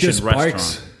think it fusion just sparks.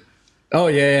 restaurant. Oh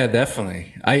yeah,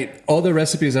 definitely. All the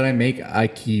recipes that I make, I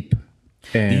keep.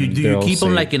 And Do they're you all keep them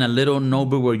safe. like in a little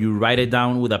notebook where you write it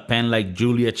down with a pen like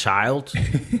Julia Child,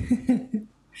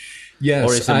 Yes,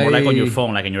 or is it more like on your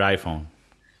phone, like in your iPhone?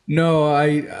 No,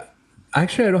 I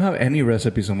don't have any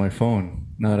recipes on my phone.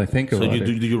 Now that I think So about do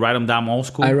it, you write them down old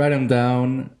school? I write them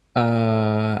down.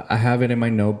 I have it in my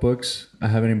notebooks. I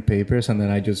have it in papers, and then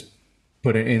I just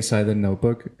put it inside the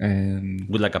notebook. And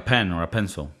With like a pen or a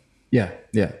pencil? yeah,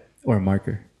 or a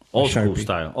marker. Old A school Sharpie.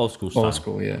 style. Old school style. Old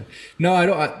school, yeah. No, I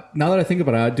don't. Now that I think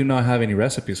about it, I do not have any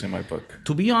recipes in my book.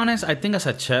 To be honest, I think as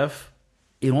a chef,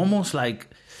 it almost like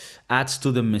adds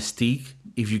to the mystique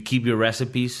if you keep your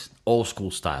recipes old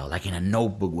school style, like in a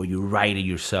notebook where you write it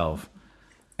yourself.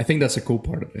 I think that's a cool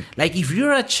part of it. Like if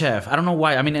you're a chef, I don't know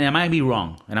why. I mean, and I might be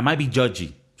wrong, and I might be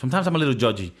judgy. Sometimes I'm a little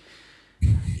judgy.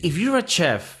 If you're a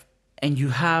chef and you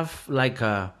have like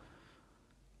a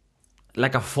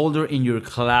folder in your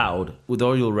cloud with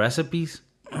all your recipes,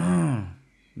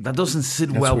 that doesn't sit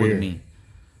That's well with weird. me.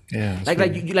 Yeah. that's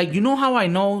Like weird. you know how I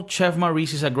know Chef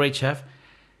Maurice is a great chef?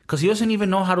 Because he doesn't even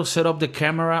know how to set up the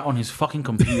camera on his fucking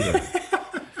computer.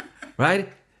 Right?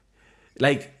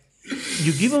 Like,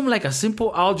 you give him like a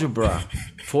simple algebra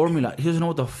formula. He doesn't know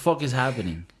what the fuck is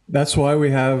happening. That's why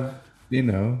we have,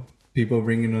 people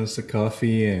bringing us the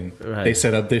coffee and Right. they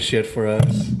set up this shit for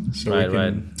us. So Right, we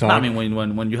can right. talk. I mean,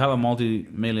 when you have a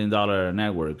multi-million-dollar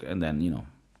network and then,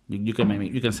 you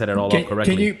can set it all up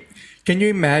correctly. Can you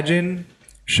imagine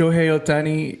Shohei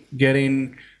Ohtani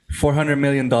getting $400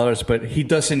 million, but he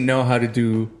doesn't know how to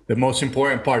do the most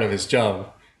important part of his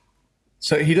job.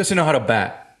 So he doesn't know how to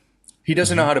bat. He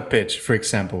doesn't know how to pitch, for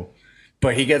example.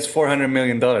 But he gets $400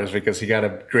 million because he got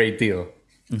a great deal.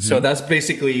 So that's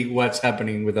basically what's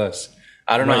happening with us.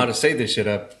 I don't know how to say this shit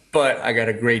up, but I got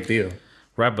a great deal.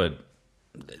 Right, but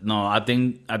no, I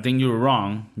think you're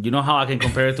wrong. You know how I can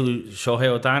compare it to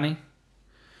Shohei Ohtani?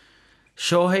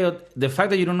 The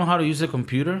fact that you don't know how to use a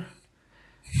computer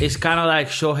is kind of like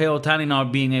Shohei Ohtani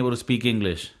not being able to speak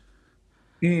English.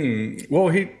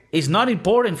 Well, it's not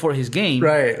important for his game.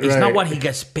 Right, it's not what he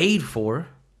gets paid for.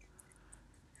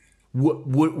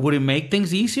 Would it make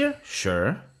things easier?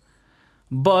 Sure.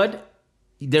 But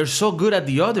they're so good at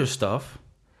the other stuff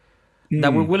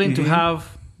that we're willing to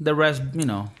have the rest,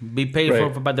 be paid for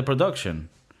by the production.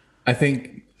 I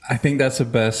think that's the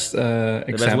best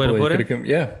example. Best way to put it?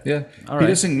 Yeah. All he right.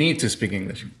 doesn't need to speak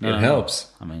English. It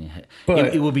helps. I mean,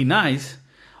 but it would be nice.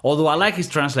 Although I like his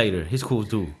translator. He's cool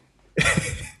too.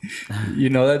 You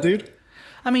know that dude?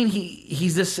 I mean,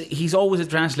 he's always a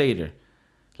translator.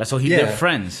 So they're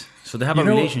friends. So they have a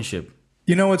relationship.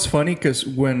 You know what's funny? Because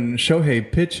when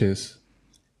Shohei pitches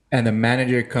and the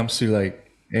manager comes to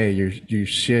like, hey, you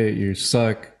shit, you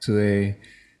suck today,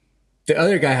 the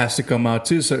other guy has to come out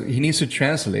too. So he needs to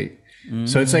translate.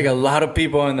 So it's like a lot of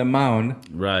people on the mound.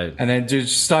 Right. And then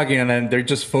just talking, and then they're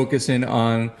just focusing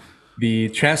on the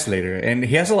translator. And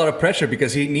he has a lot of pressure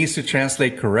because he needs to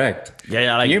translate correct.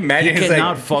 Yeah. Like, can you imagine he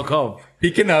cannot fuck up.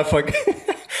 He cannot fuck.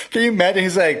 Can you imagine?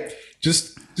 He's like,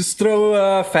 just throw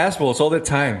fastballs all the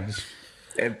time.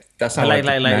 That's not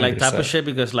like type of shit,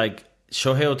 because like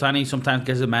Shohei Ohtani sometimes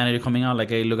gets the manager coming out like,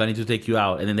 hey, look, I need to take you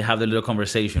out, and then they have the little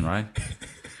conversation, right?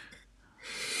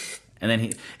 And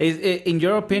then in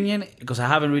your opinion, because I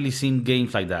haven't really seen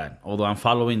games like that, although I'm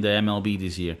following the MLB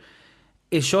this year,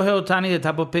 is Shohei Ohtani the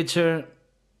type of pitcher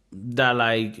that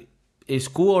like is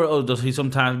cool, or does he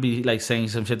sometimes be like saying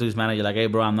some shit to his manager like, hey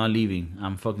bro, I'm not leaving,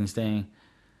 I'm fucking staying?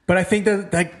 But I think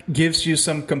that gives you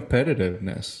some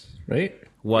competitiveness, right?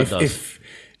 What does?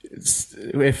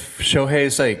 If Shohei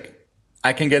is like,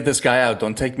 I can get this guy out,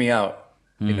 don't take me out.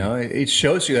 It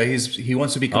shows you that he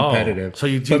wants to be competitive. So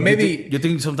you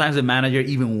think sometimes the manager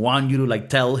even want you to like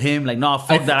tell him like, no,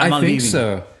 fuck that, I'm not leaving. I think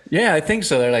so. Yeah, I think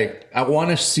so. They're like, I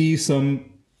want to see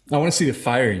the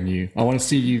fire in you. I want to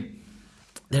see you.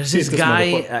 There's this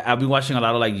guy, I've been watching a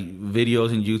lot of like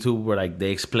videos in YouTube where like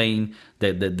they explain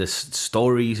the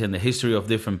stories and the history of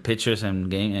different pitchers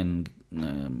and game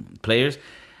and players.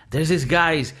 There's this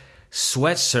guy's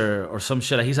Swetzer or some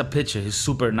shit. He's a pitcher. He's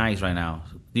super nice right now.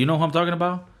 Do you know who I'm talking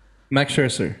about? Max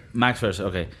Scherzer.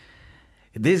 Okay.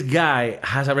 This guy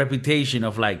has a reputation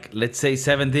of like, let's say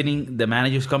 7th inning, the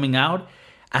manager's coming out.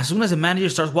 As soon as the manager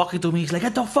starts walking to me, he's like,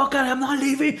 get the fuck out, I'm not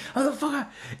leaving. Get the fuck out.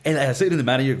 And I say, the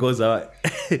manager goes out.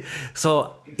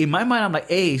 So in my mind, I'm like,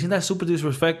 hey, isn't that super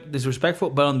disrespectful?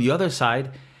 But on the other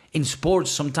side, in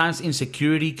sports, sometimes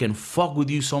insecurity can fuck with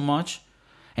you so much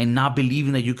and not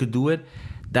believing that you could do it,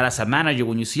 that as a manager,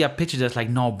 when you see a pitcher that's like,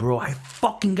 no, bro, I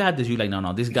fucking got this. You're like,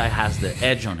 no, this guy has the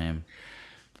edge on him.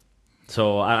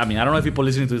 So, I mean, I don't know if people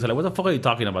listening to this are like, what the fuck are you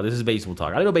talking about? This is baseball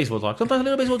talk. A little baseball talk. Sometimes a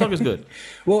little baseball talk is good.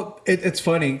 Well, it's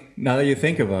funny, now that you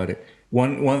think about it.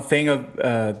 One thing of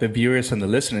the viewers and the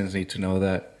listeners need to know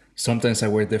that sometimes I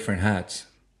wear different hats.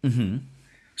 Mm-hmm.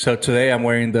 So today I'm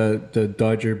wearing the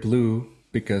Dodger blue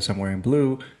because I'm wearing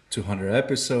blue. 200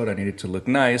 episode, I needed to look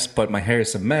nice, but my hair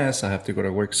is a mess. I have to go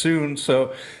to work soon.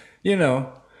 So,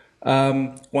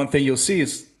 one thing you'll see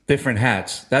is different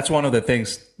hats. That's one of the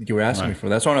things you were asking me for.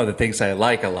 That's one of the things I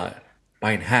like a lot,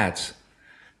 buying hats.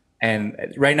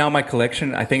 And right now my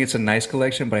collection, I think it's a nice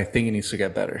collection, but I think it needs to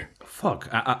get better. Fuck,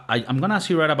 I'm going to ask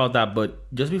you right about that,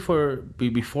 but just before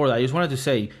that, I just wanted to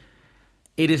say,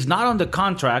 it is not on the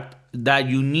contract that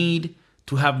you need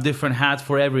to have different hats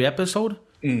for every episode.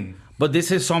 But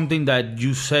this is something that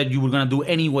you said you were going to do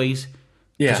anyways.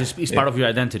 Yeah. It's part of your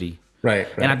identity. Right.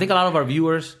 And I think a lot of our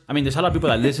viewers, I mean, there's a lot of people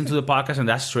that listen to the podcast and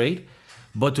that's straight.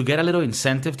 But to get a little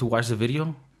incentive to watch the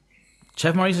video,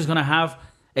 Chef Maurice is going to have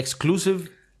exclusive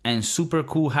and super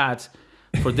cool hats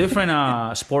for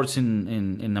different sports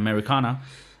in Americana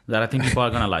that I think people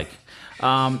are going to like.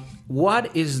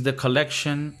 What is the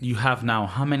collection you have now?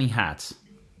 How many hats?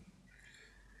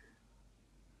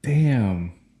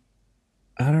 Damn.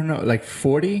 I don't know, like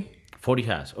 40? 40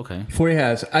 hats, okay. 40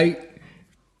 hats.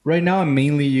 Right now I'm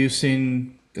mainly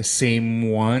using the same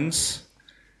ones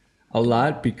a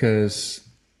lot because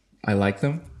I like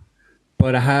them.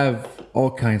 But I have all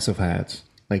kinds of hats,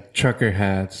 like trucker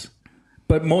hats.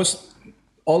 But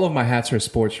all of my hats are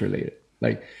sports related.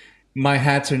 Like my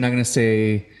hats are not going to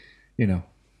say,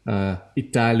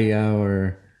 Italia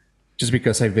or just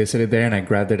because I visited there and I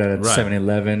grabbed it at a Right.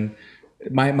 7-Eleven.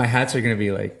 My hats are gonna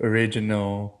be like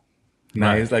original,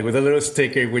 nice, Right. like with a little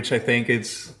sticker, which I think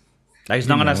it's Like it's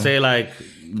not you gonna know. say like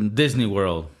Disney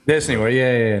World. Disney World.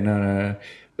 Yeah, no.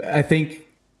 I think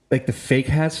like the fake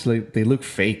hats, like they look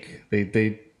fake.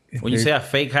 When you they're- say a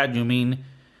fake hat, you mean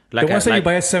the like ones that you like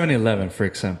buy at 7-Eleven, for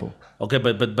example. okay,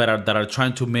 but that are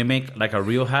trying to mimic like a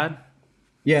real hat.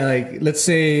 Yeah, like let's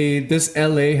say this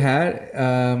LA hat.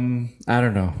 I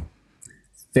don't know.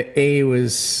 The A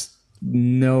was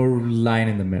no line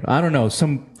in the middle. I don't know.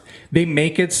 They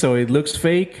make it so it looks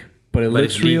fake, but it But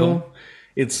looks it's legal. real.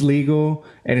 It's legal,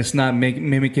 and it's not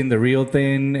mimicking the real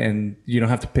thing, and you don't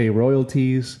have to pay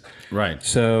royalties. Right.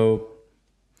 So,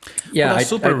 yeah, Well, that's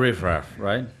super riffraff,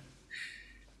 right?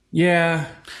 yeah.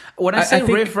 When I I say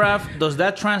think- riffraff, does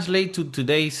that translate to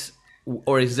today's,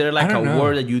 or is there like I a don't know.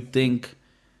 word that you think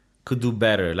could do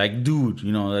better? Like dude,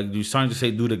 like you're starting to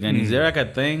say dude again. Is there like a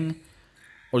thing,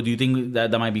 or do you think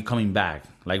that might be coming back?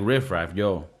 Like riffraff,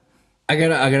 yo. I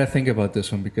gotta think about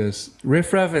this one because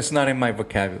riffraff is not in my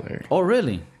vocabulary. Oh,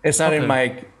 really? It's not in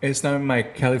Okay. my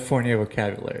California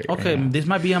vocabulary. Okay, this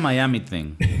might be a Miami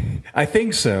thing. I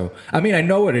think so. I mean, I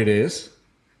know what it is.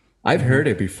 I've heard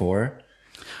it before.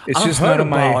 It's I've just heard not on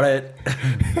my. about it.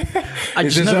 I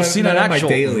It's just never not- seen not an on my actual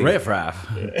daily. riffraff.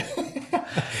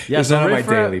 Yeah, It's so not on my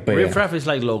riffraff, daily, but yeah. riffraff is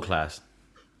like low class.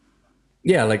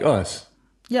 Yeah, like us.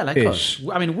 Yeah, like Ish. us.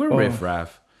 I mean, we're Oh.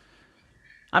 riffraff.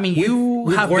 I mean, you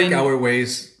We've have worked been. our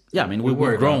ways. Yeah, I mean, we we've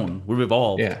work grown. We've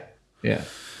evolved. Yeah.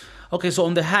 Okay, so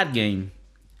on the hat game,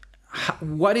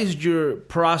 what is your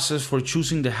process for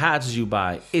choosing the hats you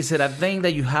buy? Is it a thing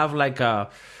that you have like a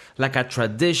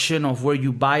tradition of where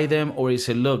you buy them, or is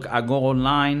it look, I go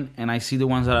online and I see the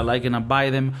ones that I like and I buy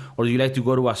them, or do you like to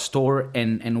go to a store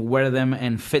and wear them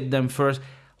and fit them first?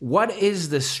 What is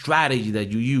the strategy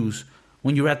that you use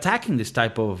when you're attacking this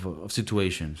type of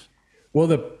situations? Well,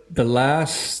 the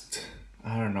last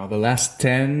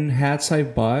 10 hats I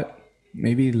bought,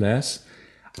 maybe less,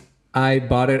 I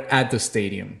bought it at the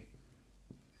stadium.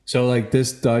 So like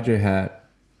this Dodger hat,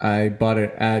 I bought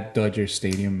it at Dodger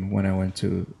Stadium when I went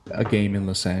to a game in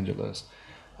Los Angeles.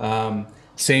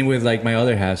 Same with like my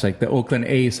other hats, like the Oakland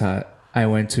A's hat. I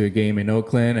went to a game in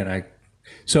Oakland, and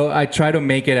I try to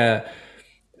make it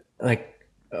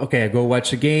okay, I go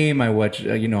watch the game. I watch,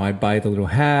 I buy the little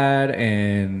hat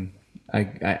and I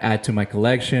add to my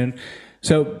collection.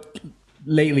 So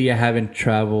lately I haven't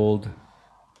traveled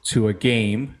to a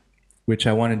game, which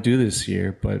I want to do this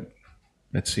year, but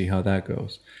let's see how that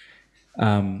goes.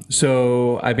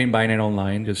 So I've been buying it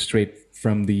online, just straight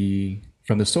from the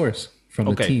source, from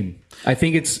the Okay. team. I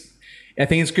think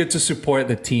it's good to support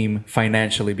the team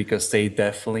financially because they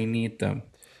definitely need them.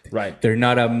 Right. They're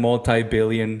not a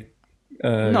multi-billion.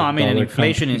 No, I mean, and dollar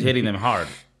inflation company. is hitting them hard.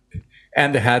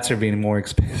 And the hats are being more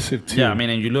expensive too. Yeah, I mean,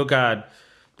 and you look at,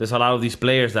 there's a lot of these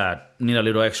players that need a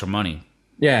little extra money.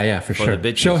 Yeah, for sure.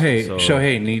 the bitches, so-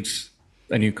 Shohei needs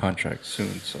a new contract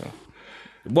soon, so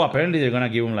Well, apparently they're gonna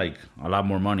give him like a lot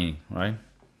more money, right?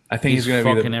 I think he's going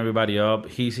to fucking be everybody up.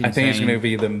 He's insane. I think he's going to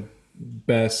be the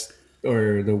best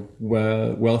or the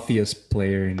wealthiest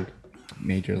player in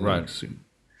Major League Right. soon.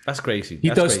 That's crazy. He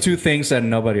That's does crazy. two things that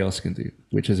nobody else can do,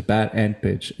 which is bat and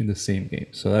pitch in the same game.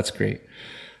 So that's great.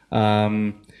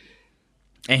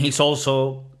 And he's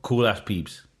also cool as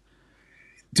peeps.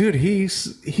 Dude, he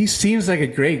seems like a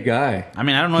great guy. I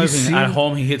mean, I don't know He if at seems-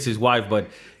 home he hits his wife, but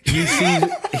he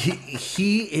seems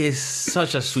he is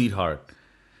such a sweetheart.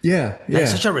 Yeah, Like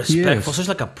such a he respectful, is. such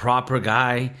like a proper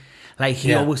guy. Like he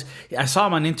Yeah. always. I saw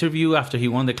him on an interview after he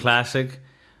won the classic.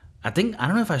 I don't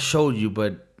know if I showed you,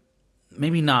 but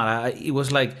maybe not. It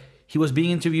was like he was being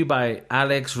interviewed by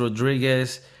Alex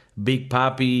Rodriguez, Big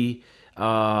Papi,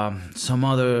 some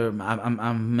other.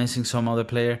 I'm missing some other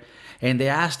player. And they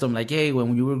asked him, like, hey,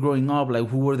 when you were growing up, like,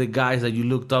 who were the guys that you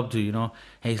looked up to, And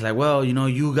he's like, well,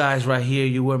 you guys right here,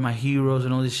 you were my heroes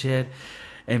and all this shit.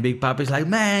 And Big Papi's like,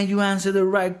 man, you answered the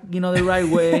right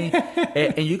way.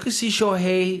 and you could see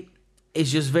Shohei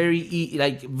is just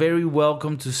very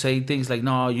welcome to say things like,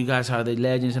 no, you guys are the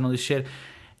legends and all this shit.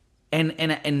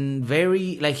 And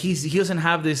very, like, he doesn't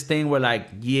have this thing where, like,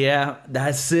 yeah,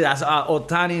 that's it. That's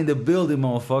Otani in the building,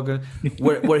 motherfucker.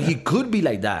 where he could be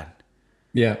like that.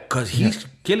 Yeah, Because he's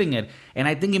killing it. And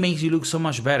I think it makes you look so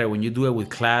much better when you do it with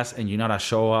class and you're not a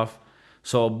show off.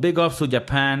 So big ups to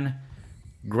Japan.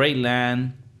 Great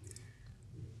land.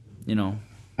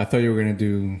 I thought you were gonna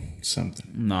do something.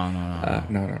 No.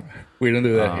 No. We don't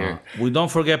do that here. We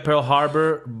don't forget Pearl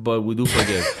Harbor, but we do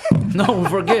forgive. No, we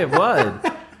forgive. What?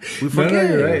 We No,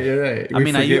 forgive. you're right. I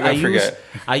mean, forgive and I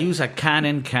forget. use a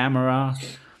Canon camera.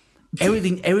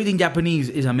 Everything Japanese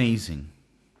is amazing.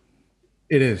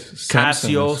 It is.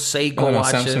 Casio, Samsung Seiko no,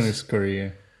 watches. Samsung is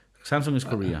Korea. Samsung is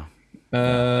Korea.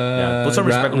 Yeah. Put some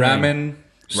respect on the ramen, name.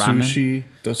 sushi.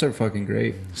 Those are fucking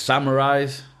great.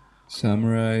 Samurais.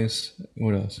 Samurais.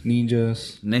 What else?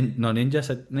 Ninjas. No,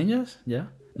 ninjas. Ninjas? Yeah.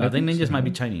 No, I think ninjas might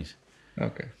be Chinese.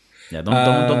 Okay. Yeah,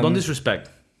 don't disrespect.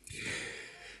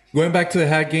 Going back to the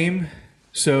hat game.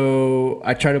 So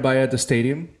I try to buy at the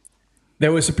stadium.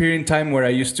 There was a period in time where I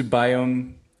used to buy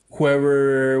them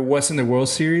whoever was in the World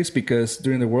Series, because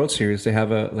during the World Series they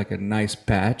have a nice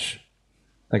patch.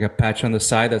 Like a patch on the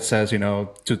side that says, to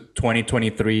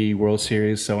 2023 World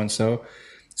Series, so and so.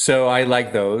 So I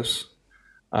like those.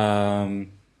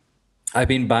 I've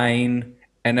been buying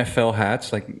NFL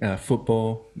hats, like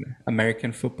football,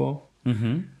 American football.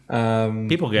 Mm-hmm.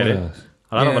 People get it. Else?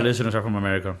 A lot of our listeners are from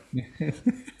America. The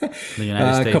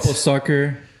United States. A couple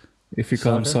soccer, if you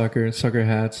call them soccer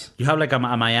hats. You have like a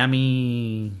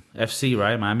Miami FC,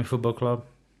 right? Miami Football Club?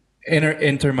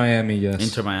 Inter Miami, yes.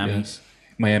 Inter Miami. Yes.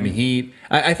 Miami Heat.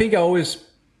 I think I always...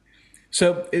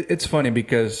 So it's funny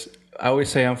because I always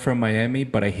say I'm from Miami,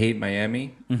 but I hate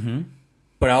Miami. Mm-hmm.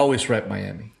 But I always rep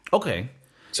Miami. Okay.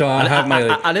 So I have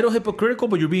a little hypocritical,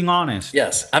 but you're being honest.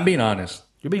 Yes, I'm being honest.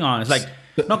 You're being honest. Like,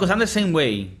 no, because I'm the same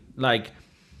way. Like,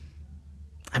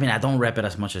 I mean, I don't rep it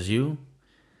as much as you.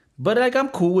 But, like, I'm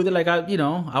cool with it. Like,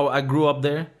 I grew up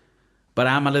there. But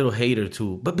I'm a little hater,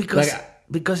 too. But because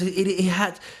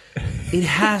it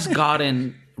has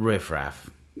gotten riffraff.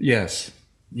 Yes.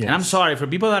 And I'm sorry for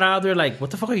people that are out there like, what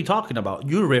the fuck are you talking about?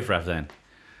 You're riffraff then.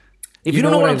 If you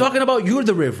don't know what I'm talking about, you're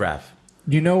the riffraff.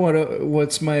 You know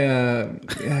what's my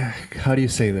how do you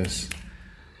say this?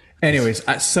 Anyways,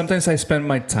 sometimes I spend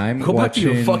my time Go watching... back to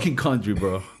your fucking country,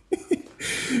 bro.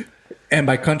 And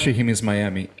by country, he means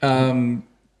Miami.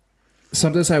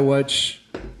 Sometimes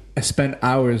I spend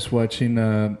hours watching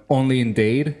Only in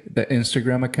Dade, the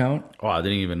Instagram account. Oh, I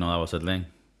didn't even know that was a thing.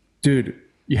 Dude,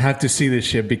 you have to see this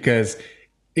shit because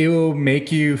it will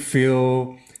make you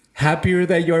feel happier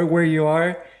that you're where you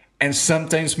are and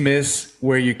sometimes miss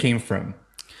where you came from.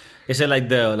 Is it like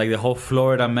the whole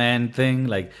Florida man thing?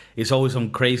 Like, it's always some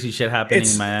crazy shit happening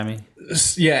in Miami?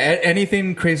 Yeah,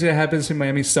 anything crazy that happens in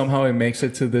Miami, somehow it makes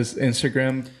it to this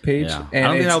Instagram page. Yeah. And I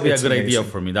don't think that would be a good amazing. idea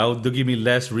for me. That would give me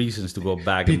less reasons to go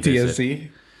back and PTSD.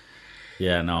 visit.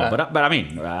 Yeah, no. But I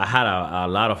mean, I had a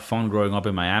lot of fun growing up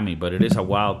in Miami, but it is a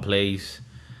wild place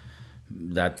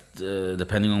that,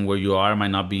 depending on where you are, might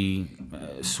not be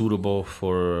suitable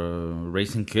for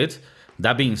raising kids.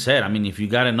 That being said, I mean, if you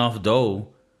got enough dough,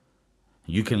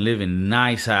 you can live in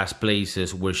nice-ass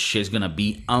places where shit's gonna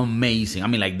be amazing. I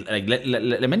mean,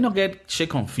 let me not get shit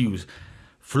confused.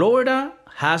 Florida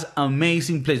has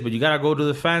amazing places, but you gotta go to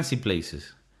the fancy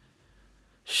places.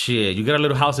 Shit, you got a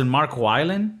little house in Marco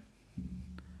Island?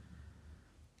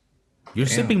 You're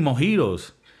sipping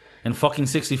mojitos and fucking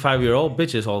 65-year-old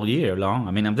bitches all year long.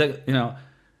 I mean,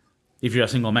 if you're a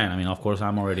single man, I mean, of course,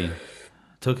 I'm already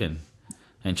taken.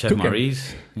 And Chef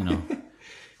Maurice,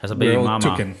 has a baby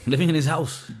mama living in his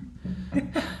house.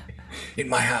 In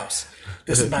my house.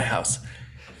 This is my house.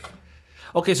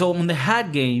 Okay, so on the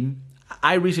hat game,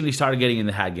 I recently started getting in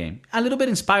the hat game. A little bit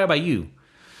inspired by you.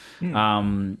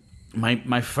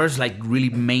 My first really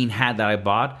main hat that I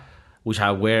bought, which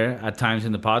I wear at times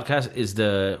in the podcast, is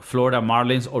the Florida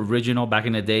Marlins original back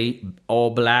in the day, all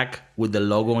black with the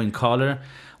logo in color,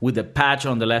 with the patch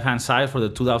on the left-hand side for the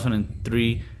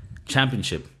 2003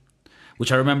 championship,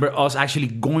 which I remember us actually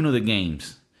going to the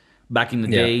games back in the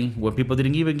day when people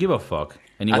didn't even give a fuck.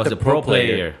 And he was a pro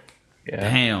player. Yeah.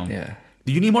 Damn. Yeah.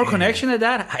 Do you need more connection than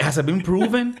that? Has it been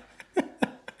proven?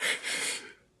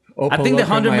 I think the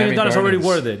 $100 million already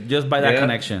worth it just by that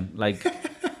connection.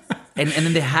 And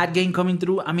then the hat game coming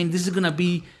through. I mean, this is going to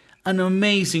be an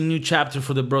amazing new chapter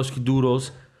for the Broski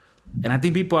Doodles. And I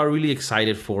think people are really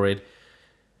excited for it.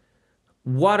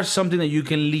 What are something that you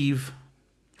can leave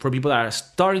for people that are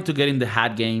starting to get in the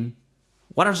hat game?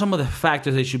 What are some of the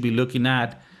factors they should be looking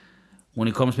at when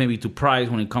it comes maybe to price,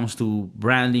 when it comes to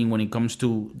branding, when it comes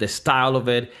to the style of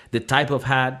it, the type of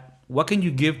hat? What can you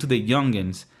give to the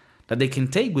youngins that they can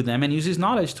take with them and use this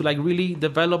knowledge to really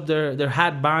develop their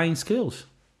hat buying skills?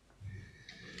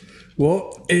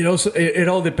 Well, it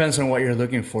all depends on what you're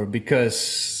looking for,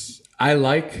 because I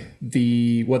like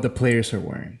what the players are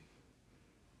wearing.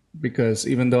 Because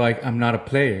even though I'm not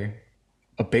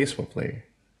a baseball player,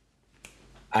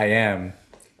 I am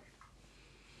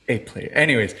a player.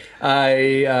 Anyways,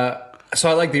 so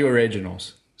I like the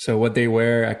originals. So what they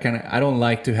wear, I don't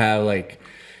like to have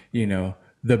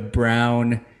the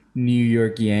brown New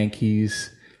York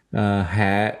Yankees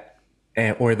hat.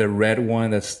 Or the red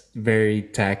one that's very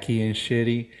tacky and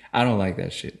shitty. I don't like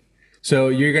that shit. So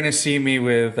you're gonna see me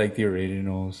with like the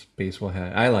originals baseball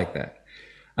hat. I like that.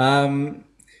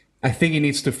 I think it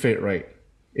needs to fit right.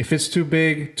 If it's too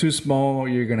big, too small,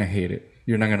 you're gonna hate it.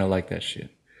 You're not gonna like that shit.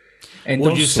 And Would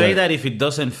don't you say sweat. that if it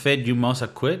doesn't fit, you must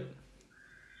have quit?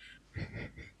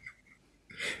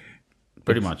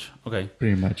 Pretty much. Okay.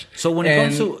 Pretty much. So when it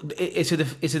comes to, is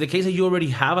it the case that you already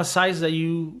have a size that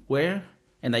you wear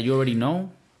and that you already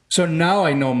know? So now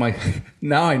I know my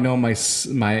my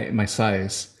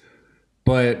size.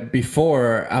 But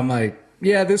before I'm like,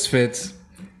 yeah, this fits.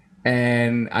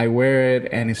 And I wear it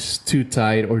and it's too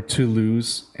tight or too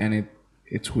loose and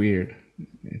it's weird.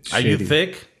 It's Are you shitty.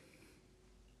 thick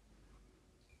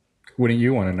Wouldn't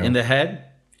you want to know? in the head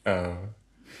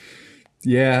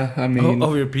Yeah, I mean,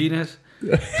 of your penis?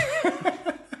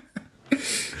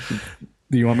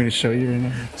 do you want me to show you right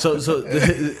now? So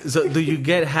do you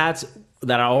get hats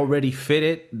that are already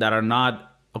fitted that are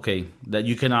not okay that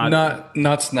you cannot?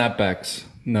 Not snapbacks.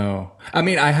 No, I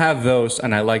mean I have those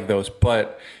and I like those,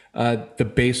 but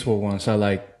the baseball ones I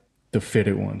like the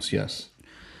fitted ones. Yes.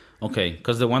 Okay,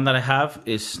 because the one that I have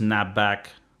is snapback,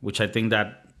 which I think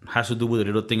that has to do with a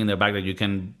little thing in the back that you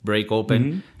can break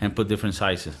open and put different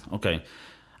sizes. Okay.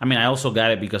 I mean, I also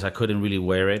got it because I couldn't really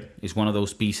wear it. It's one of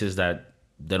those pieces that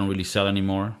they don't really sell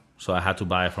anymore. So I had to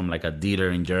buy it from like a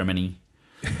dealer in Germany.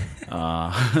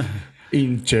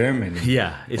 In Germany.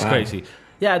 Yeah, it's Wow. crazy.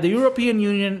 Yeah, the European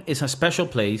Union is a special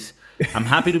place. I'm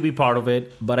happy to be part of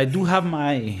it, but I do have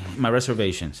my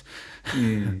reservations.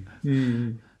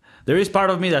 There is part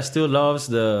of me that still loves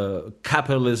the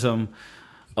capitalism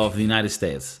of the United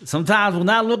States. Sometimes when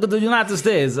I look at the United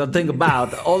States, I think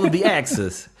about all of the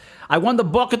excess. I want a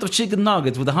bucket of chicken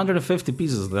nuggets with 150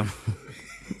 pieces of them.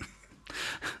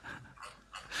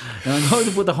 And I'm going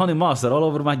to put the honey mustard all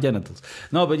over my genitals.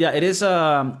 No, but yeah, it is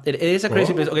a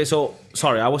crazy place. Okay, so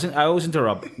sorry, I always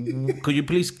interrupt. Could you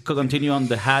please continue on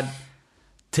the hat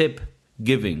tip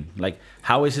giving? Like,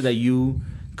 how is it that you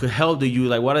could help you?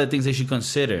 Like, what are the things they should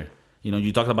consider? You know,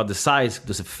 you talked about the size.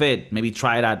 Does it fit? Maybe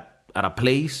try it at a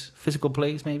place, physical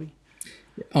place, maybe.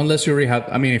 Unless you already have,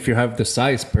 I mean, if you have the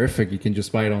size, perfect. You can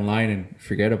just buy it online and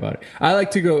forget about it. I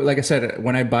like to go, like I said,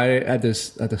 when I buy it at the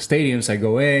stadiums, I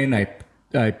go in, I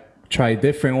try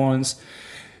different ones.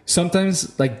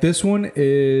 Sometimes, like this one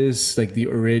is like the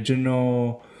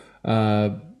original,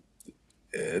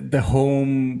 the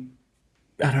home.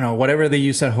 I don't know, whatever they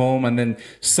use at home, and then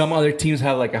some other teams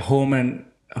have like a home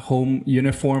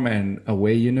uniform and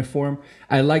away uniform.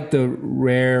 I like the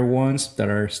rare ones that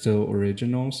are still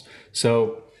originals.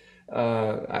 So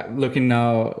looking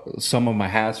now, some of my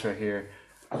hats right here.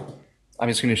 I'm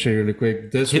just gonna show you really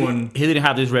quick. He didn't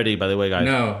have this ready, by the way, guys.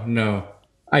 No,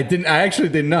 I didn't. I actually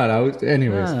did not.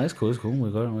 Anyways. That's cool. It's cool. We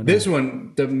got it. This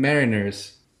one, the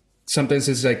Mariners. Sometimes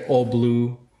it's like all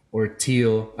blue or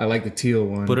teal. I like the teal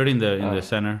one. Put it in the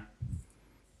center.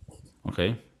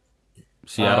 Okay.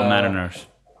 Seattle Mariners.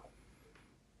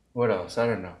 What else? I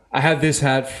don't know. I have this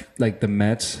hat, like the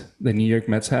Mets, the New York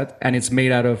Mets hat, and it's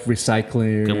made out of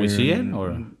recycling. Can we see it?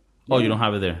 Or you don't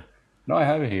have it there? No, I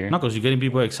have it here. No, because you're getting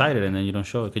people excited and then you don't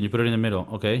show it. Can you put it in the middle?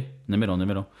 Okay, in the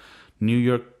middle. New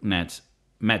York Mets.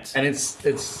 And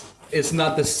it's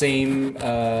not the same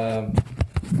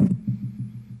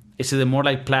Is it more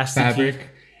like plastic fabric?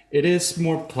 It is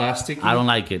more plastic. I don't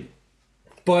like it.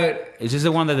 But is this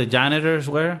the one that the janitors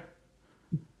wear?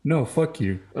 No, fuck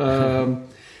you.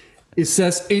 It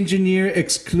says engineer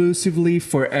exclusively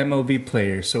for MLB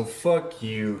players. So fuck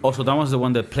you. Also, that was the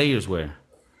one that players wear.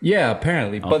 Yeah,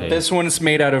 apparently. Okay. But this one is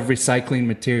made out of recycling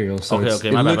material. So it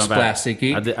looks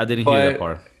plasticky. I didn't hear that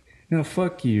part. No,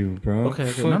 fuck you, bro. Okay.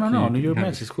 Fuck no. New York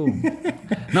Mets is cool.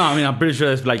 No, I mean, I'm pretty sure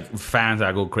there's like fans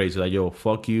that go crazy. Like, yo,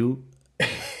 fuck you.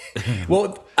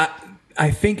 Well,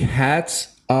 I think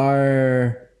hats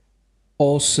are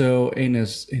also in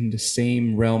the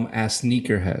same realm as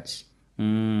sneakerheads.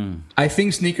 I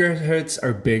think sneakerheads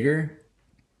are bigger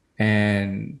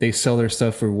and they sell their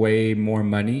stuff for way more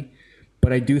money.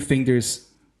 But I do think there's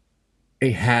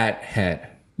a hat head.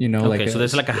 You know, okay, so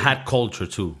there's like a hat culture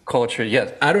too. Culture,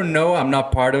 yes. I don't know. I'm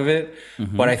not part of it,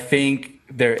 but I think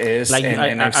there is. Like,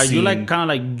 are you like kind of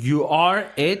like you are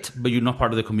it, but you're not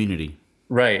part of the community?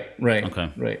 Right.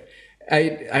 Okay. Right.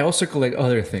 I also collect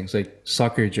other things like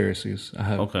soccer jerseys. I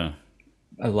have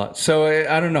a lot. So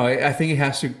I don't know. I think it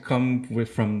has to come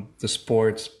from the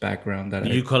sports background that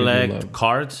you collect really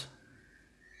cards.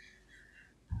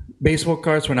 Baseball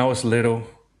cards when I was little,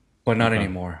 but not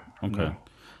anymore. Okay. No.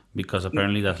 Because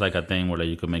apparently that's like a thing where like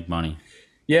you can make money.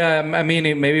 Yeah, I mean,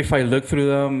 maybe if I look through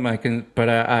them, I can. But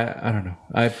I don't know.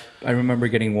 I remember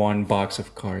getting one box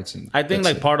of cards, and I think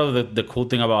like part of the cool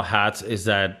thing about hats is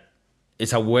that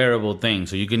it's a wearable thing,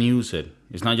 so you can use it.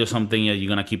 It's not just something that you're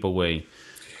gonna keep away.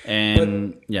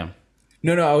 And yeah.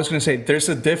 No, I was going to say there's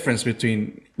a difference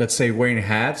between, let's say, wearing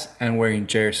hats and wearing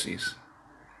jerseys.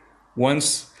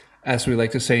 One's, as we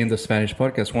like to say in the Spanish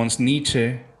podcast, one's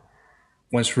Nietzsche,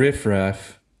 one's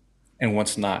riffraff, and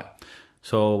one's not.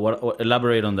 So what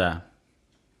elaborate on that.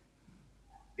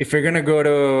 If you're going to go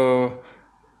to,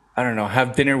 I don't know,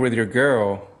 have dinner with your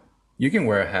girl, you can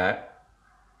wear a hat.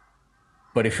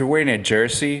 But if you're wearing a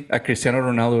jersey, a Cristiano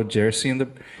Ronaldo jersey,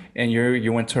 and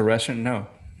you went to a restaurant, no.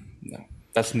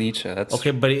 That's Nietzsche. That's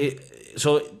okay, but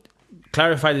so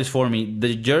clarify this for me.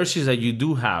 The jerseys that you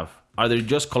do have, are they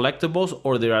just collectibles,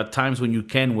 or there are times when you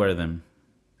can wear them?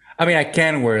 I mean, I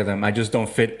can wear them. I just don't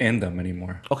fit in them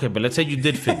anymore. Okay, but let's say you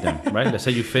did fit them, right? Let's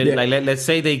say you fit. Yeah. Like let's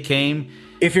say they came.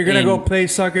 If you're gonna go play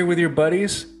soccer with your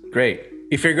buddies, great.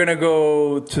 If you're gonna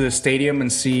go to the stadium and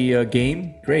see a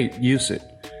game, great, use it.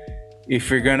 If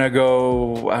you're gonna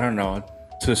go, I don't know,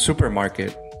 to the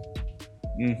supermarket,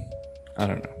 I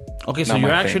don't know. Okay, so you're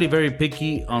actually very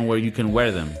picky on where you can wear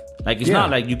them. Like, it's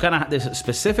not like you kind of, there's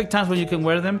specific times when you can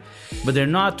wear them, but they're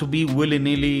not to be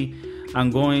willy-nilly, I'm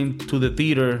going to the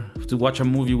theater to watch a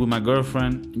movie with my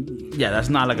girlfriend. Yeah, that's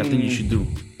not like a thing you should do.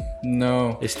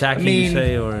 No. It's tacky, you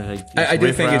say, or like... I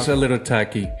do think it's a little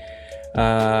tacky.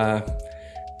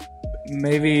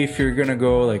 Maybe if you're going to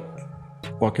go, like,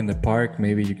 walk in the park,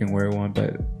 maybe you can wear one,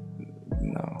 but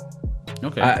no.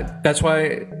 Okay. That's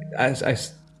why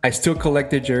I still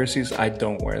collect the jerseys. I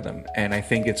don't wear them, and I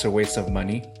think it's a waste of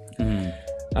money.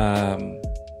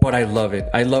 But I love it.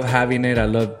 I love having it. I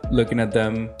love looking at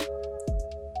them.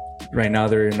 Right now,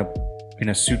 they're in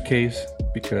a suitcase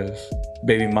because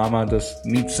baby mama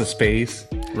needs a space.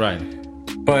 Right.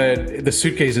 But the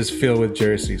suitcase is filled with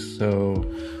jerseys. So,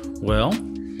 well,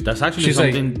 that's actually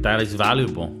something that is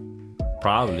valuable.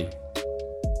 Probably.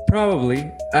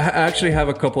 I actually have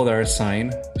a couple that are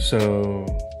signed. So,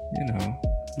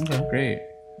 Okay. Great.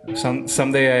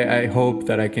 Someday I hope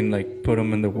that I can like put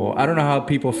them on the wall. I don't know how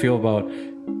people feel about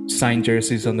signed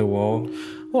jerseys on the wall.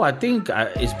 Well, I think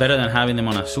it's better than having them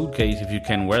on a suitcase if you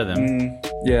can wear them.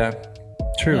 Yeah,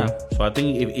 true. Yeah. So I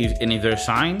think if they're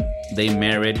signed, they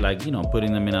merit like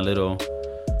putting them in a little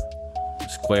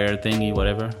square thingy,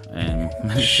 whatever, and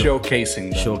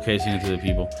showcasing it to the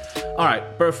people. All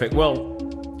right, perfect. Well,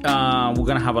 we're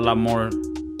gonna have a lot more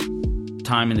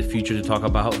time in the future to talk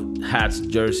about hats,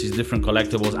 jerseys, different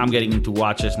collectibles. I'm getting into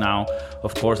watches now,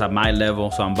 of course, at my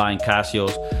level, so I'm buying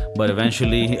Casios, but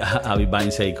eventually I'll be buying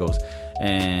Seikos,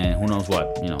 and who knows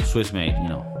what, Swiss made,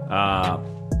 I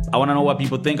want to know what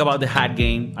people think about the hat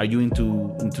game. Are you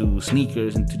into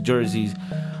sneakers, into jerseys?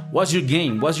 What's your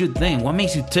game? What's your thing? What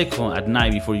makes you tickle at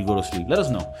night before you go to sleep? Let us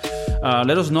know.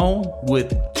 Let us know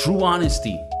with true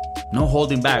honesty, no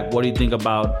holding back. What do you think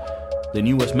about the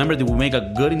newest member? Did we make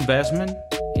a good investment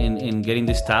in getting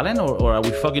this talent, or are we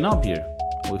fucking up here?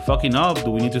 Are we fucking up?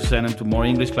 Do we need to send him to more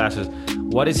English classes?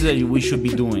 What is it that we should be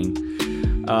doing?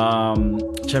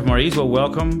 Chef Maurice, well,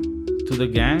 welcome to the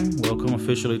gang. Welcome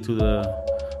officially to the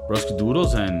Brusque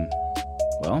Doodles, and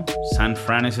well, San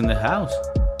Fran is in the house.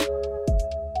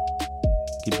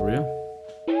 Keep it real.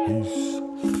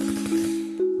 Peace.